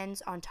our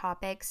friends on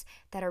topics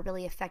that are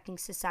really affecting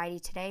society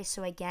today.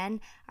 So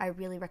again, I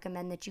really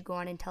recommend that you go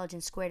on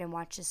Intelligence Squared and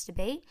watch this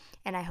debate,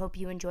 and I hope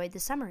you enjoyed the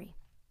summary.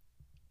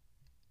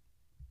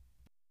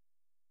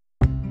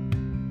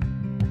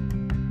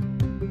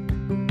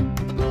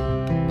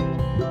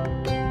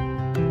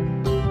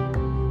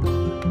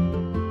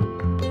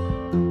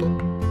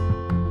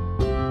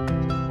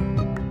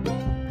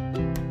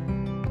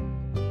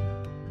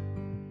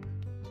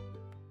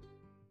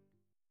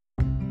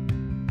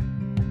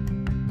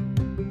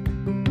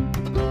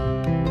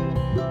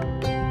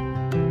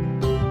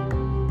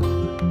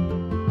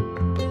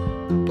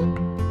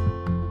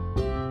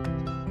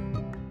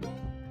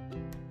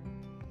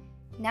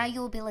 Now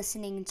you will be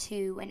listening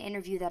to an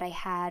interview that I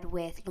had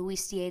with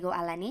Luis Diego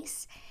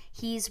Alanis.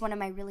 He's one of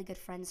my really good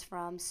friends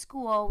from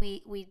school.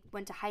 We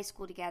went to high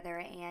school together,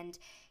 and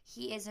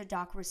he is a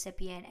DACA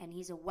recipient, and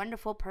he's a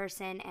wonderful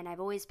person, and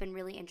I've always been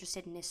really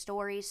interested in his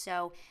story.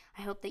 So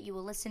I hope that you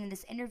will listen to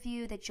this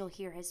interview, that you'll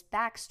hear his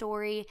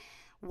backstory,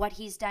 what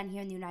he's done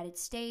here in the United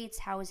States,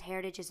 how his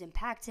heritage has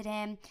impacted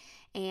him,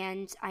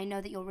 and I know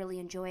that you'll really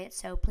enjoy it,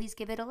 so please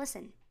give it a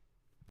listen.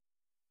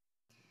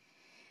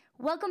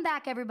 Welcome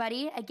back,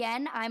 everybody.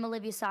 Again, I'm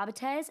Olivia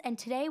Sabates, and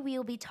today we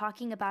will be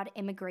talking about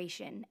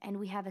immigration, and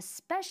we have a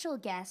special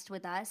guest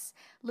with us,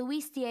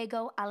 Luis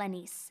Diego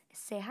Alanis.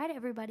 Say hi to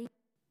everybody.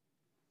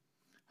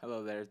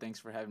 Hello there. Thanks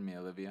for having me,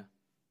 Olivia.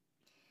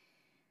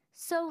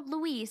 So,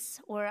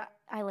 Luis, or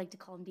I like to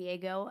call him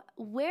Diego,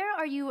 where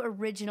are you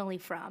originally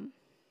from?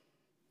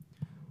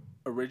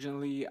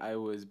 Originally, I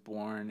was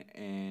born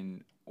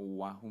in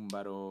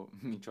Huajumbaro,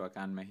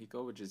 Michoacán,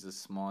 Mexico, which is a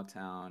small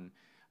town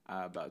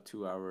about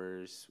 2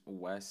 hours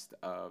west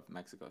of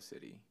Mexico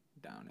City,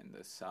 down in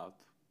the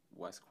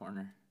southwest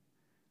corner.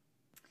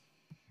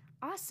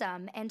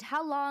 Awesome. And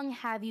how long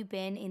have you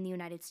been in the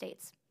United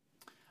States?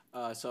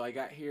 So I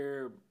got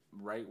here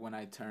right when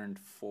I turned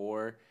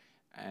 4,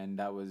 and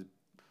that was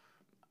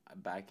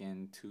back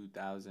in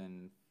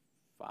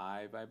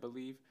 2005, I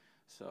believe.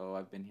 So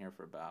I've been here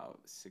for about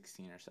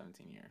 16 or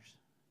 17 years.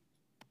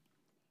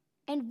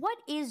 And what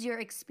is your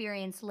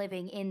experience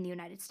living in the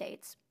United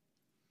States?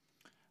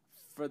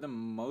 For the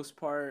most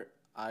part,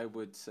 I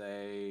would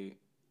say,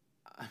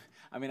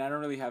 I mean, I don't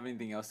really have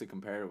anything else to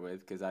compare it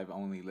with because I've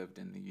only lived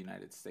in the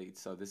United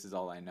States, so this is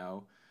all I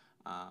know.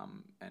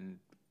 And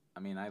I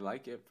mean, I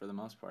like it for the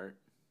most part.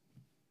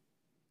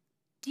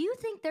 Do you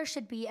think there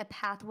should be a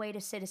pathway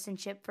to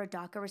citizenship for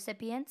DACA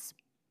recipients?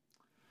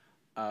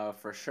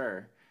 For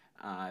sure.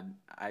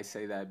 I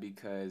say that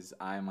because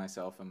I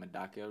myself am a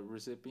DACA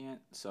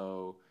recipient,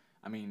 so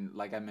I mean,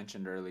 like I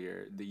mentioned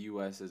earlier, the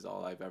U.S. is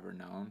all I've ever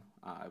known.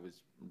 I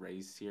was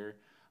raised here.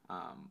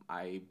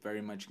 I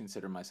very much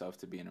consider myself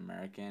to be an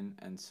American,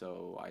 and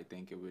so I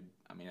think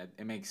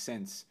it makes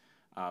sense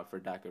for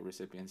DACA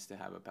recipients to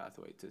have a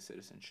pathway to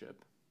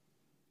citizenship.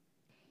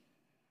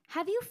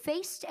 Have you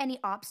faced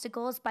any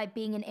obstacles by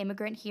being an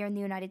immigrant here in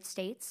the United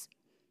States?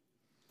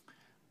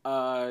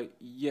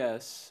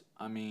 Yes.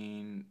 I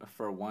mean,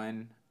 for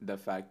one, the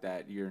fact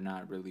that you're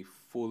not really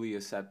fully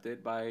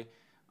accepted by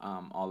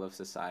all of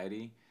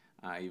society,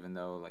 even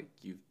though like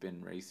you've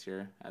been raised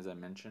here, as I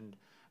mentioned.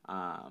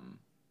 Um,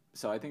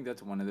 so I think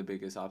that's one of the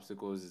biggest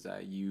obstacles is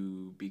that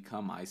you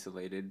become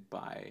isolated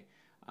by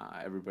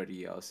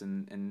everybody else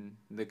in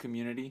the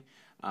community,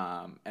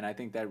 and I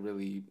think that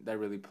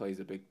really plays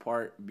a big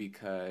part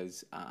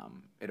because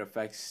it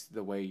affects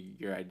the way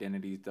your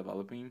identity is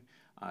developing,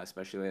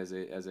 especially as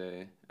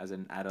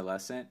an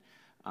adolescent.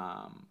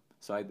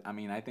 So I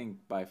mean I think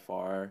by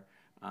far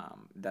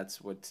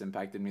that's what's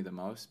impacted me the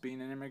most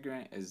being an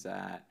immigrant is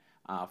that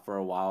for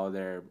a while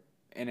there,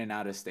 in and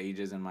out of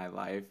stages in my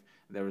life,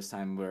 there was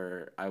time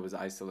where I was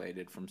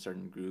isolated from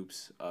certain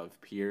groups of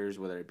peers,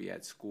 whether it be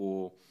at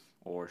school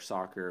or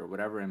soccer or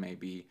whatever it may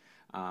be,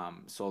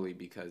 solely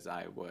because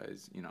I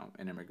was,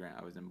 an immigrant.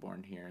 I wasn't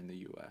born here in the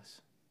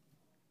U.S.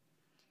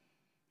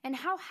 And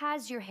how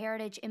has your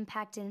heritage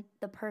impacted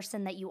the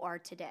person that you are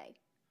today?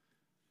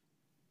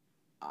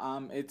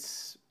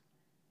 It's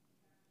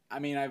I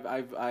mean,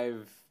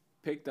 I've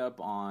picked up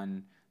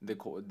on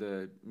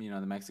the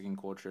Mexican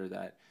culture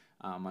that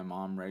my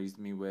mom raised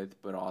me with,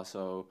 but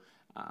also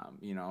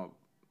you know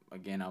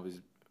again I was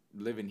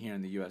living here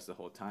in the U.S. the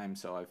whole time,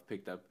 so I've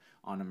picked up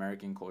on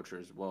American culture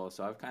as well.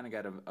 So I've kind of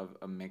got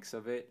a mix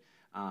of it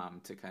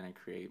to kind of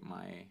create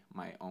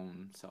my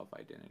own self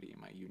identity,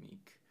 my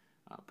unique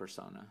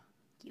persona.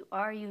 You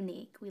are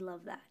unique. We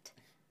love that.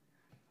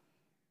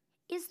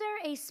 Is there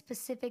a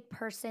specific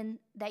person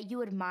that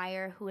you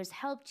admire who has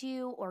helped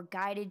you or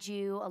guided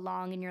you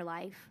along in your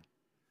life?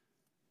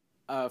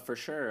 For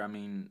sure. I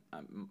mean,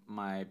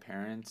 my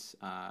parents,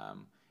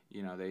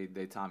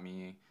 they taught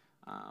me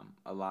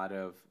a lot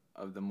of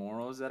the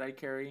morals that I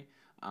carry.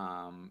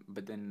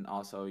 But then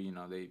also,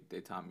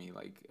 they taught me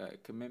like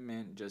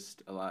commitment,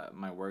 just a lot.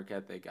 My work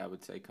ethic, I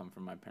would say, comes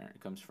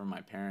from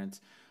my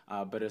parents.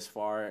 But as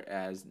far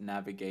as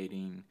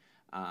navigating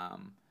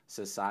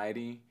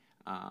society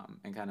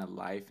and kind of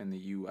life in the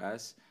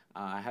U.S.,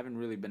 I haven't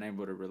really been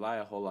able to rely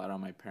a whole lot on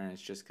my parents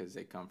just because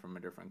they come from a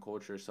different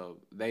culture, so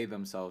they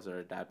themselves are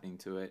adapting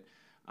to it.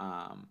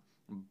 Um,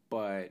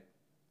 but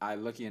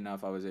lucky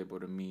enough, I was able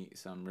to meet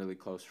some really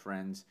close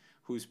friends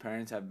whose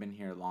parents have been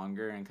here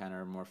longer and kind of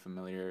are more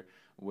familiar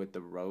with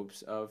the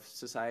ropes of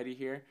society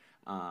here.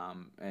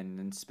 And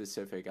in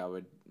specific, I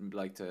would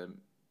like to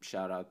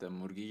shout out the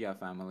Murguia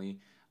family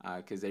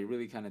because they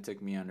really kind of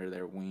took me under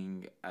their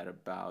wing at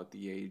about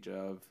the age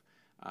of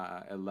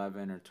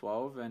 11 or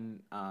 12, and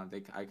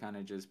I kind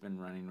of just been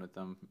running with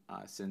them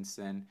since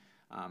then,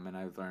 and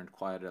I've learned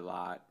quite a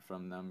lot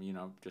from them.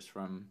 Just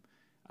from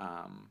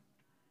um,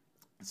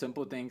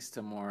 simple things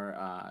to more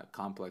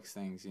complex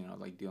things.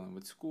 Like dealing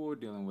with school,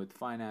 dealing with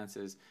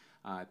finances,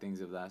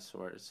 things of that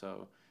sort.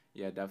 So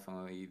yeah,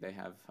 definitely they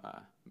have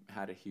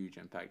had a huge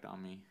impact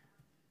on me.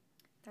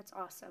 That's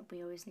awesome.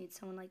 We always need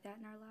someone like that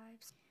in our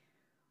lives.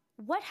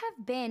 What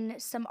have been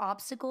some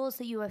obstacles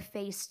that you have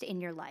faced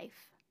in your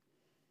life?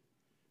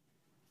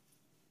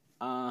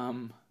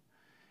 Um,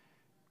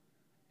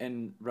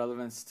 in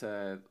relevance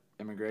to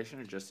immigration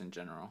or just in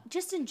general?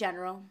 Just in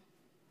general.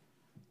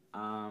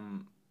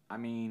 I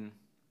mean,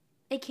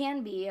 It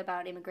can be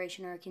about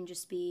immigration, or it can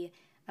just be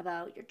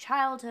about your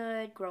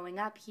childhood, growing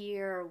up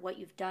here, or what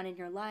you've done in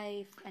your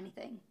life,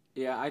 anything.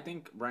 yeah, I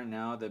think right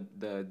now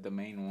the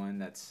main one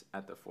that's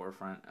at the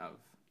forefront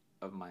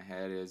of my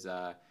head is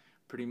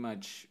pretty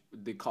much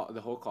the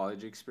whole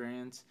college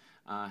experience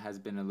has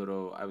been a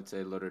little, I would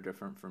say, a little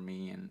different for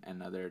me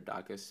and other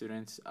DACA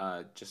students,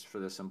 just for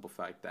the simple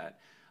fact that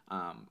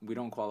we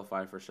don't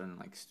qualify for certain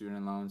like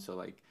student loans. So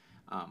like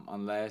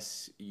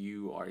unless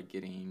you are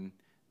getting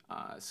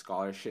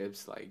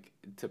scholarships like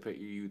to put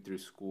you through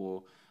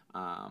school,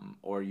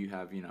 or you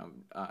have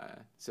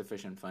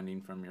sufficient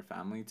funding from your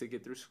family to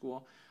get through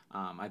school.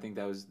 I think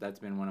that's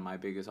been one of my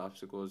biggest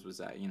obstacles was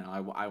that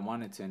I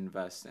wanted to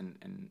invest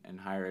in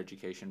higher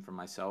education for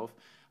myself,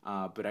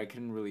 but I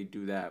couldn't really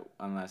do that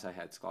unless I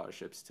had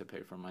scholarships to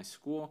pay for my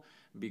school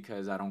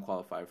because I don't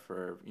qualify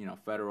for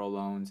federal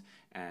loans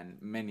and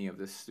many of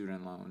the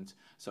student loans.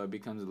 So it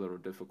becomes a little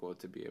difficult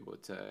to be able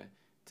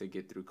to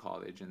get through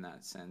college in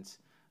that sense.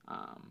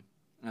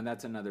 And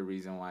that's another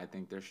reason why I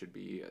think there should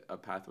be a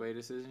pathway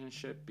to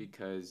citizenship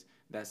because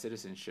that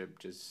citizenship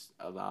just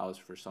allows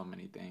for so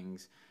many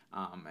things.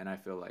 And I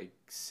feel like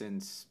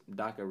since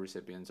DACA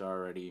recipients are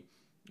already,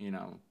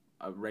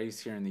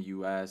 raised here in the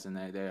U.S. and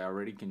they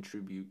already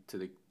contribute to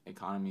the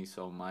economy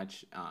so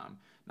much,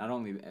 not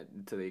only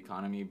to the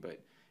economy, but,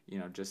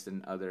 just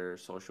in other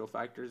social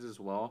factors as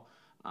well,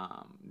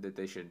 that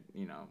they should,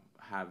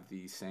 have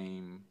the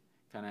same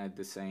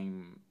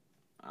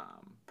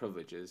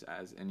privileges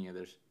as any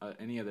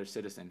other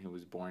citizen who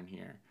was born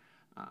here,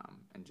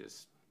 and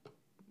just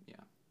yeah,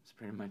 that's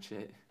pretty much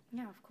it.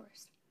 Yeah, of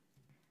course.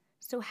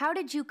 So, how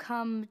did you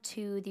come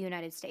to the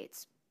United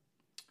States?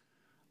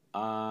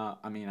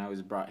 I mean, I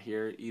was brought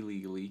here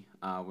illegally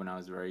when I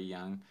was very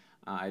young.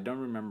 I don't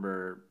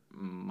remember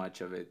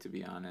much of it, to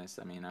be honest.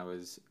 I mean,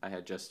 I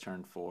had just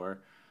turned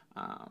 4.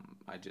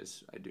 I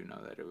do know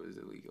that it was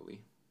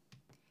illegally.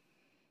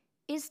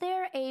 Is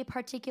there a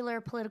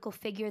particular political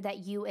figure that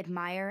you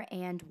admire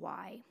and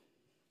why?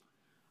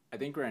 I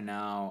think right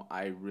now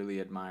I really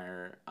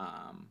admire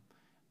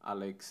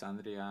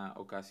Alexandria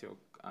Ocasio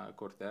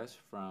Cortez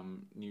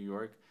from New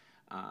York.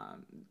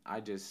 Um, I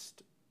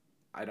just,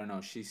 I don't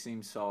know. She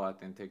seems so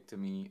authentic to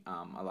me.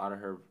 A lot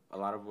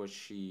of what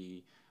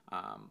she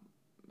um,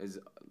 is,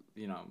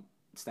 you know,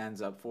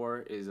 stands up for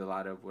is a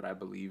lot of what I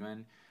believe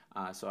in.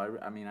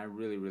 I mean, I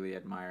really, really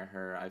admire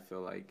her. I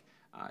feel like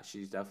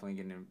she's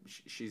definitely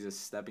she's a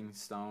stepping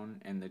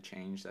stone in the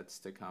change that's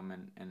to come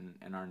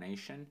in our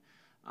nation.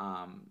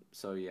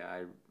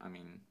 Yeah, I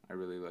mean, I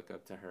really look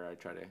up to her. I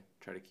try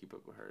to keep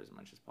up with her as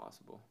much as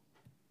possible.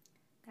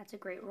 That's a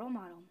great role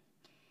model.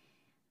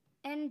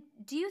 And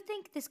do you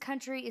think this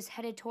country is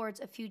headed towards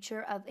a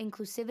future of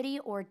inclusivity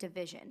or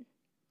division?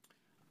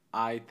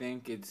 I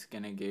think it's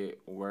gonna get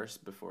worse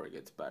before it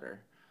gets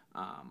better.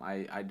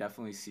 I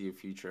definitely see a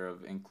future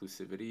of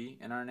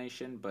inclusivity in our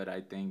nation, but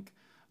I think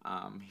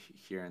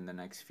here in the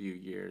next few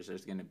years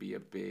there's gonna be a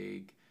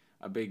big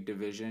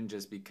division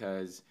just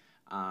because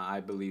I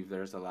believe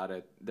there's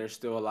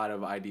still a lot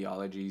of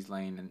ideologies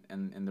laying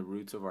in the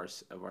roots of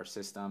our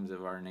systems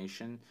of our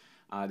nation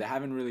that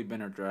haven't really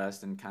been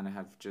addressed and kind of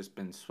have just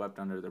been swept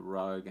under the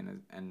rug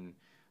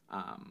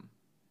um,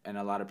 and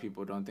a lot of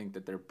people don't think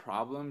that they're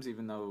problems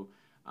even though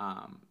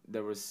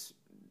there was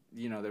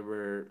there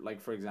were like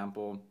for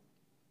example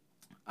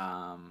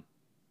um,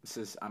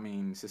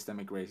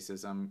 systemic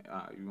racism.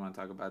 You want to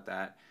talk about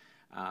that?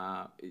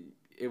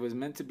 It was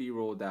meant to be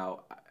rolled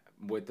out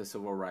with the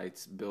civil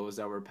rights bills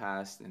that were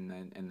passed in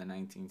the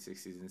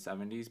 1960s and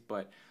 70s,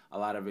 but a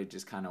lot of it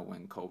just kind of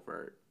went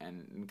covert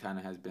and kind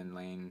of has been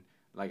laying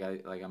like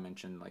I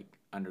mentioned like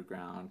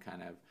underground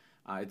kind of.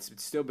 It's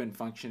still been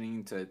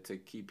functioning to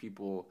keep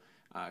people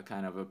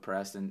kind of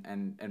oppressed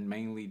and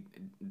mainly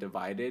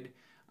divided.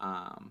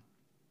 Um,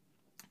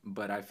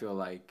 but I feel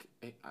like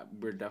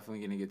we're definitely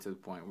going to get to the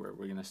point where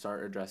we're going to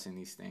start addressing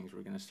these things.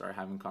 We're going to start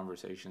having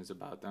conversations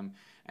about them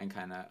and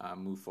kind of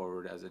move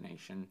forward as a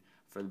nation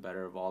for the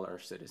better of all our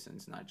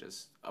citizens, not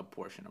just a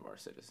portion of our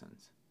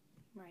citizens.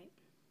 Right.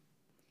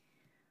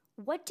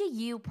 What do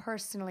you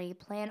personally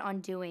plan on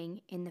doing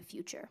in the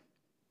future?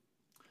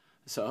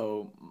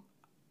 So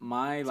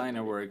my line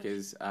of work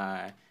is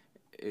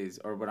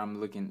or what I'm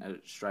looking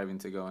at striving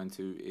to go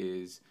into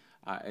is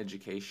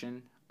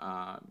education.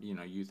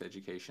 Youth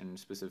education,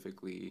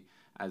 specifically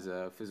as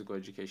a physical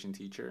education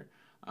teacher,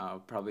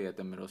 probably at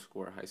the middle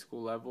school or high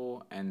school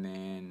level, and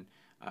then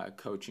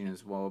coaching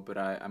as well. But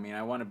I mean,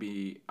 I want to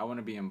be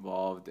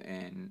involved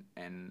in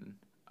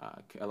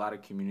a lot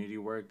of community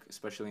work,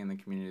 especially in the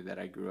community that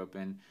I grew up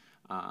in,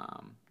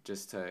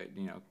 just to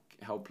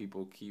help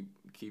people keep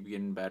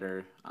getting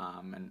better,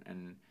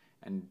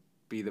 and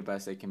be the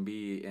best they can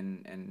be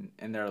in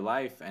their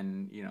life,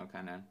 and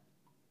kind of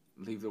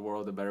leave the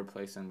world a better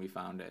place than we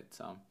found it.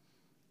 So,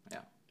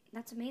 yeah.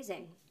 That's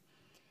amazing.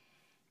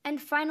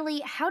 And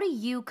finally, how do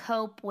you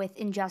cope with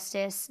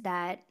injustice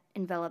that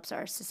envelops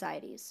our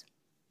societies?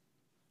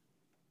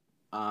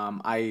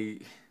 I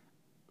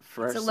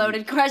first. It's a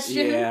loaded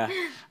question. Yeah.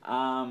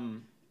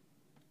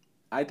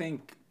 I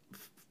think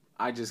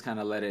I just kind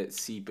of let it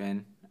seep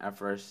in at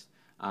first.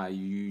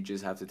 You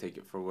just have to take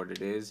it for what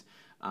it is,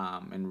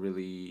 and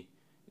really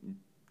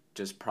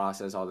just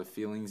process all the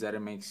feelings that it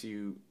makes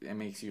you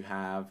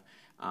have,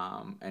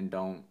 and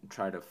don't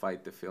try to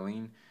fight the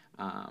feeling,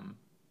 and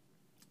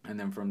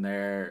then from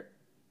there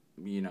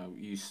you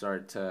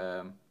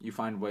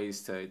find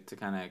ways to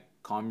kind of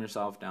calm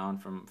yourself down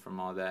from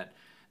all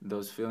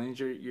those feelings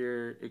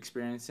you're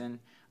experiencing,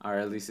 or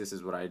at least this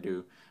is what I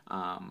do,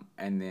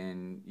 and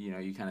then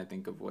you kind of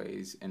think of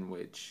ways in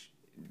which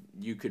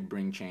you could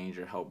bring change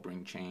or help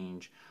bring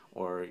change,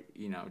 or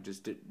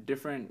just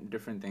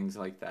different things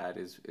like that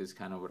is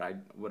kind of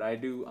what I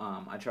do.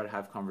 I try to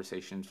have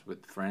conversations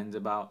with friends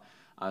about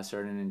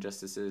certain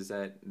injustices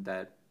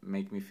that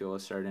make me feel a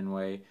certain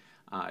way,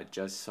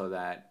 just so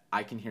that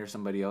I can hear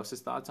somebody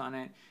else's thoughts on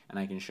it and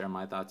I can share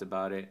my thoughts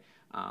about it,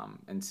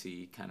 and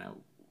see kind of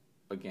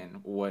again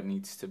what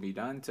needs to be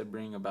done to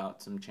bring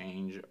about some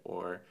change,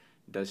 or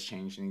does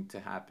change need to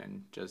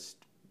happen,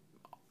 just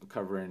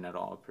covering it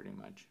all pretty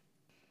much.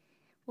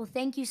 Well,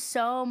 thank you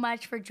so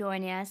much for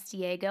joining us,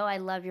 Diego. I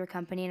love your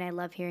company and I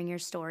love hearing your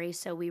story,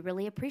 so we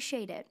really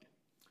appreciate it.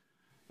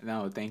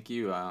 No, thank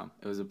you.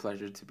 It was a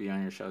pleasure to be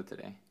on your show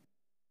today.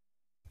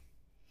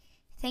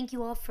 Thank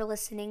you all for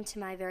listening to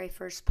my very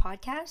first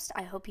podcast.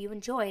 I hope you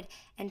enjoyed,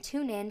 and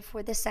tune in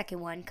for the second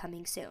one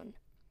coming soon.